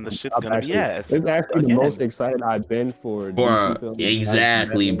again, and then the shit's going to be ass. It's actually Again. the most excited I've been for DC Bro, films.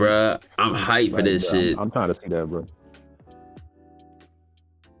 exactly, bro. I'm hyped for this Like, shit. I'm trying to see that, bro.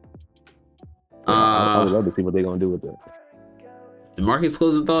 I would love to see what they're gonna do with that. Marcus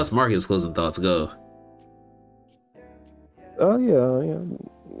closing thoughts. Go. Oh yeah,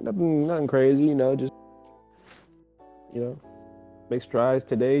 nothing crazy, just make strides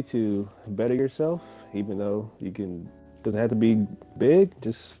today to better yourself. Even though doesn't have to be big,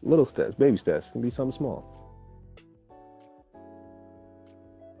 just little steps, baby steps. It can be something small.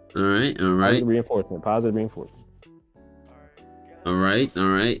 All right. Positive reinforcement. All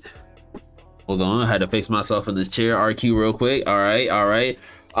right. Hold on, I had to fix myself in this chair. RQ real quick. All right.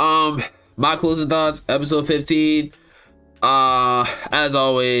 My closing thoughts, episode 15. As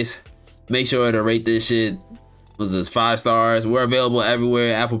always, make sure to rate this shit. Was this 5 stars? We're available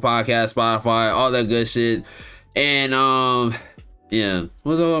everywhere: Apple Podcasts, Spotify, all that good shit. And yeah.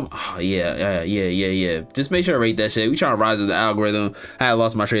 What's up? Oh, yeah. Just make sure to rate that shit. We trying to rise with the algorithm. I had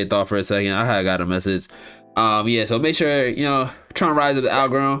lost my train of thought for a second. I had got a message. Yeah. So make sure trying to rise with the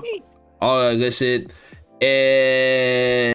algorithm. All that good shit. And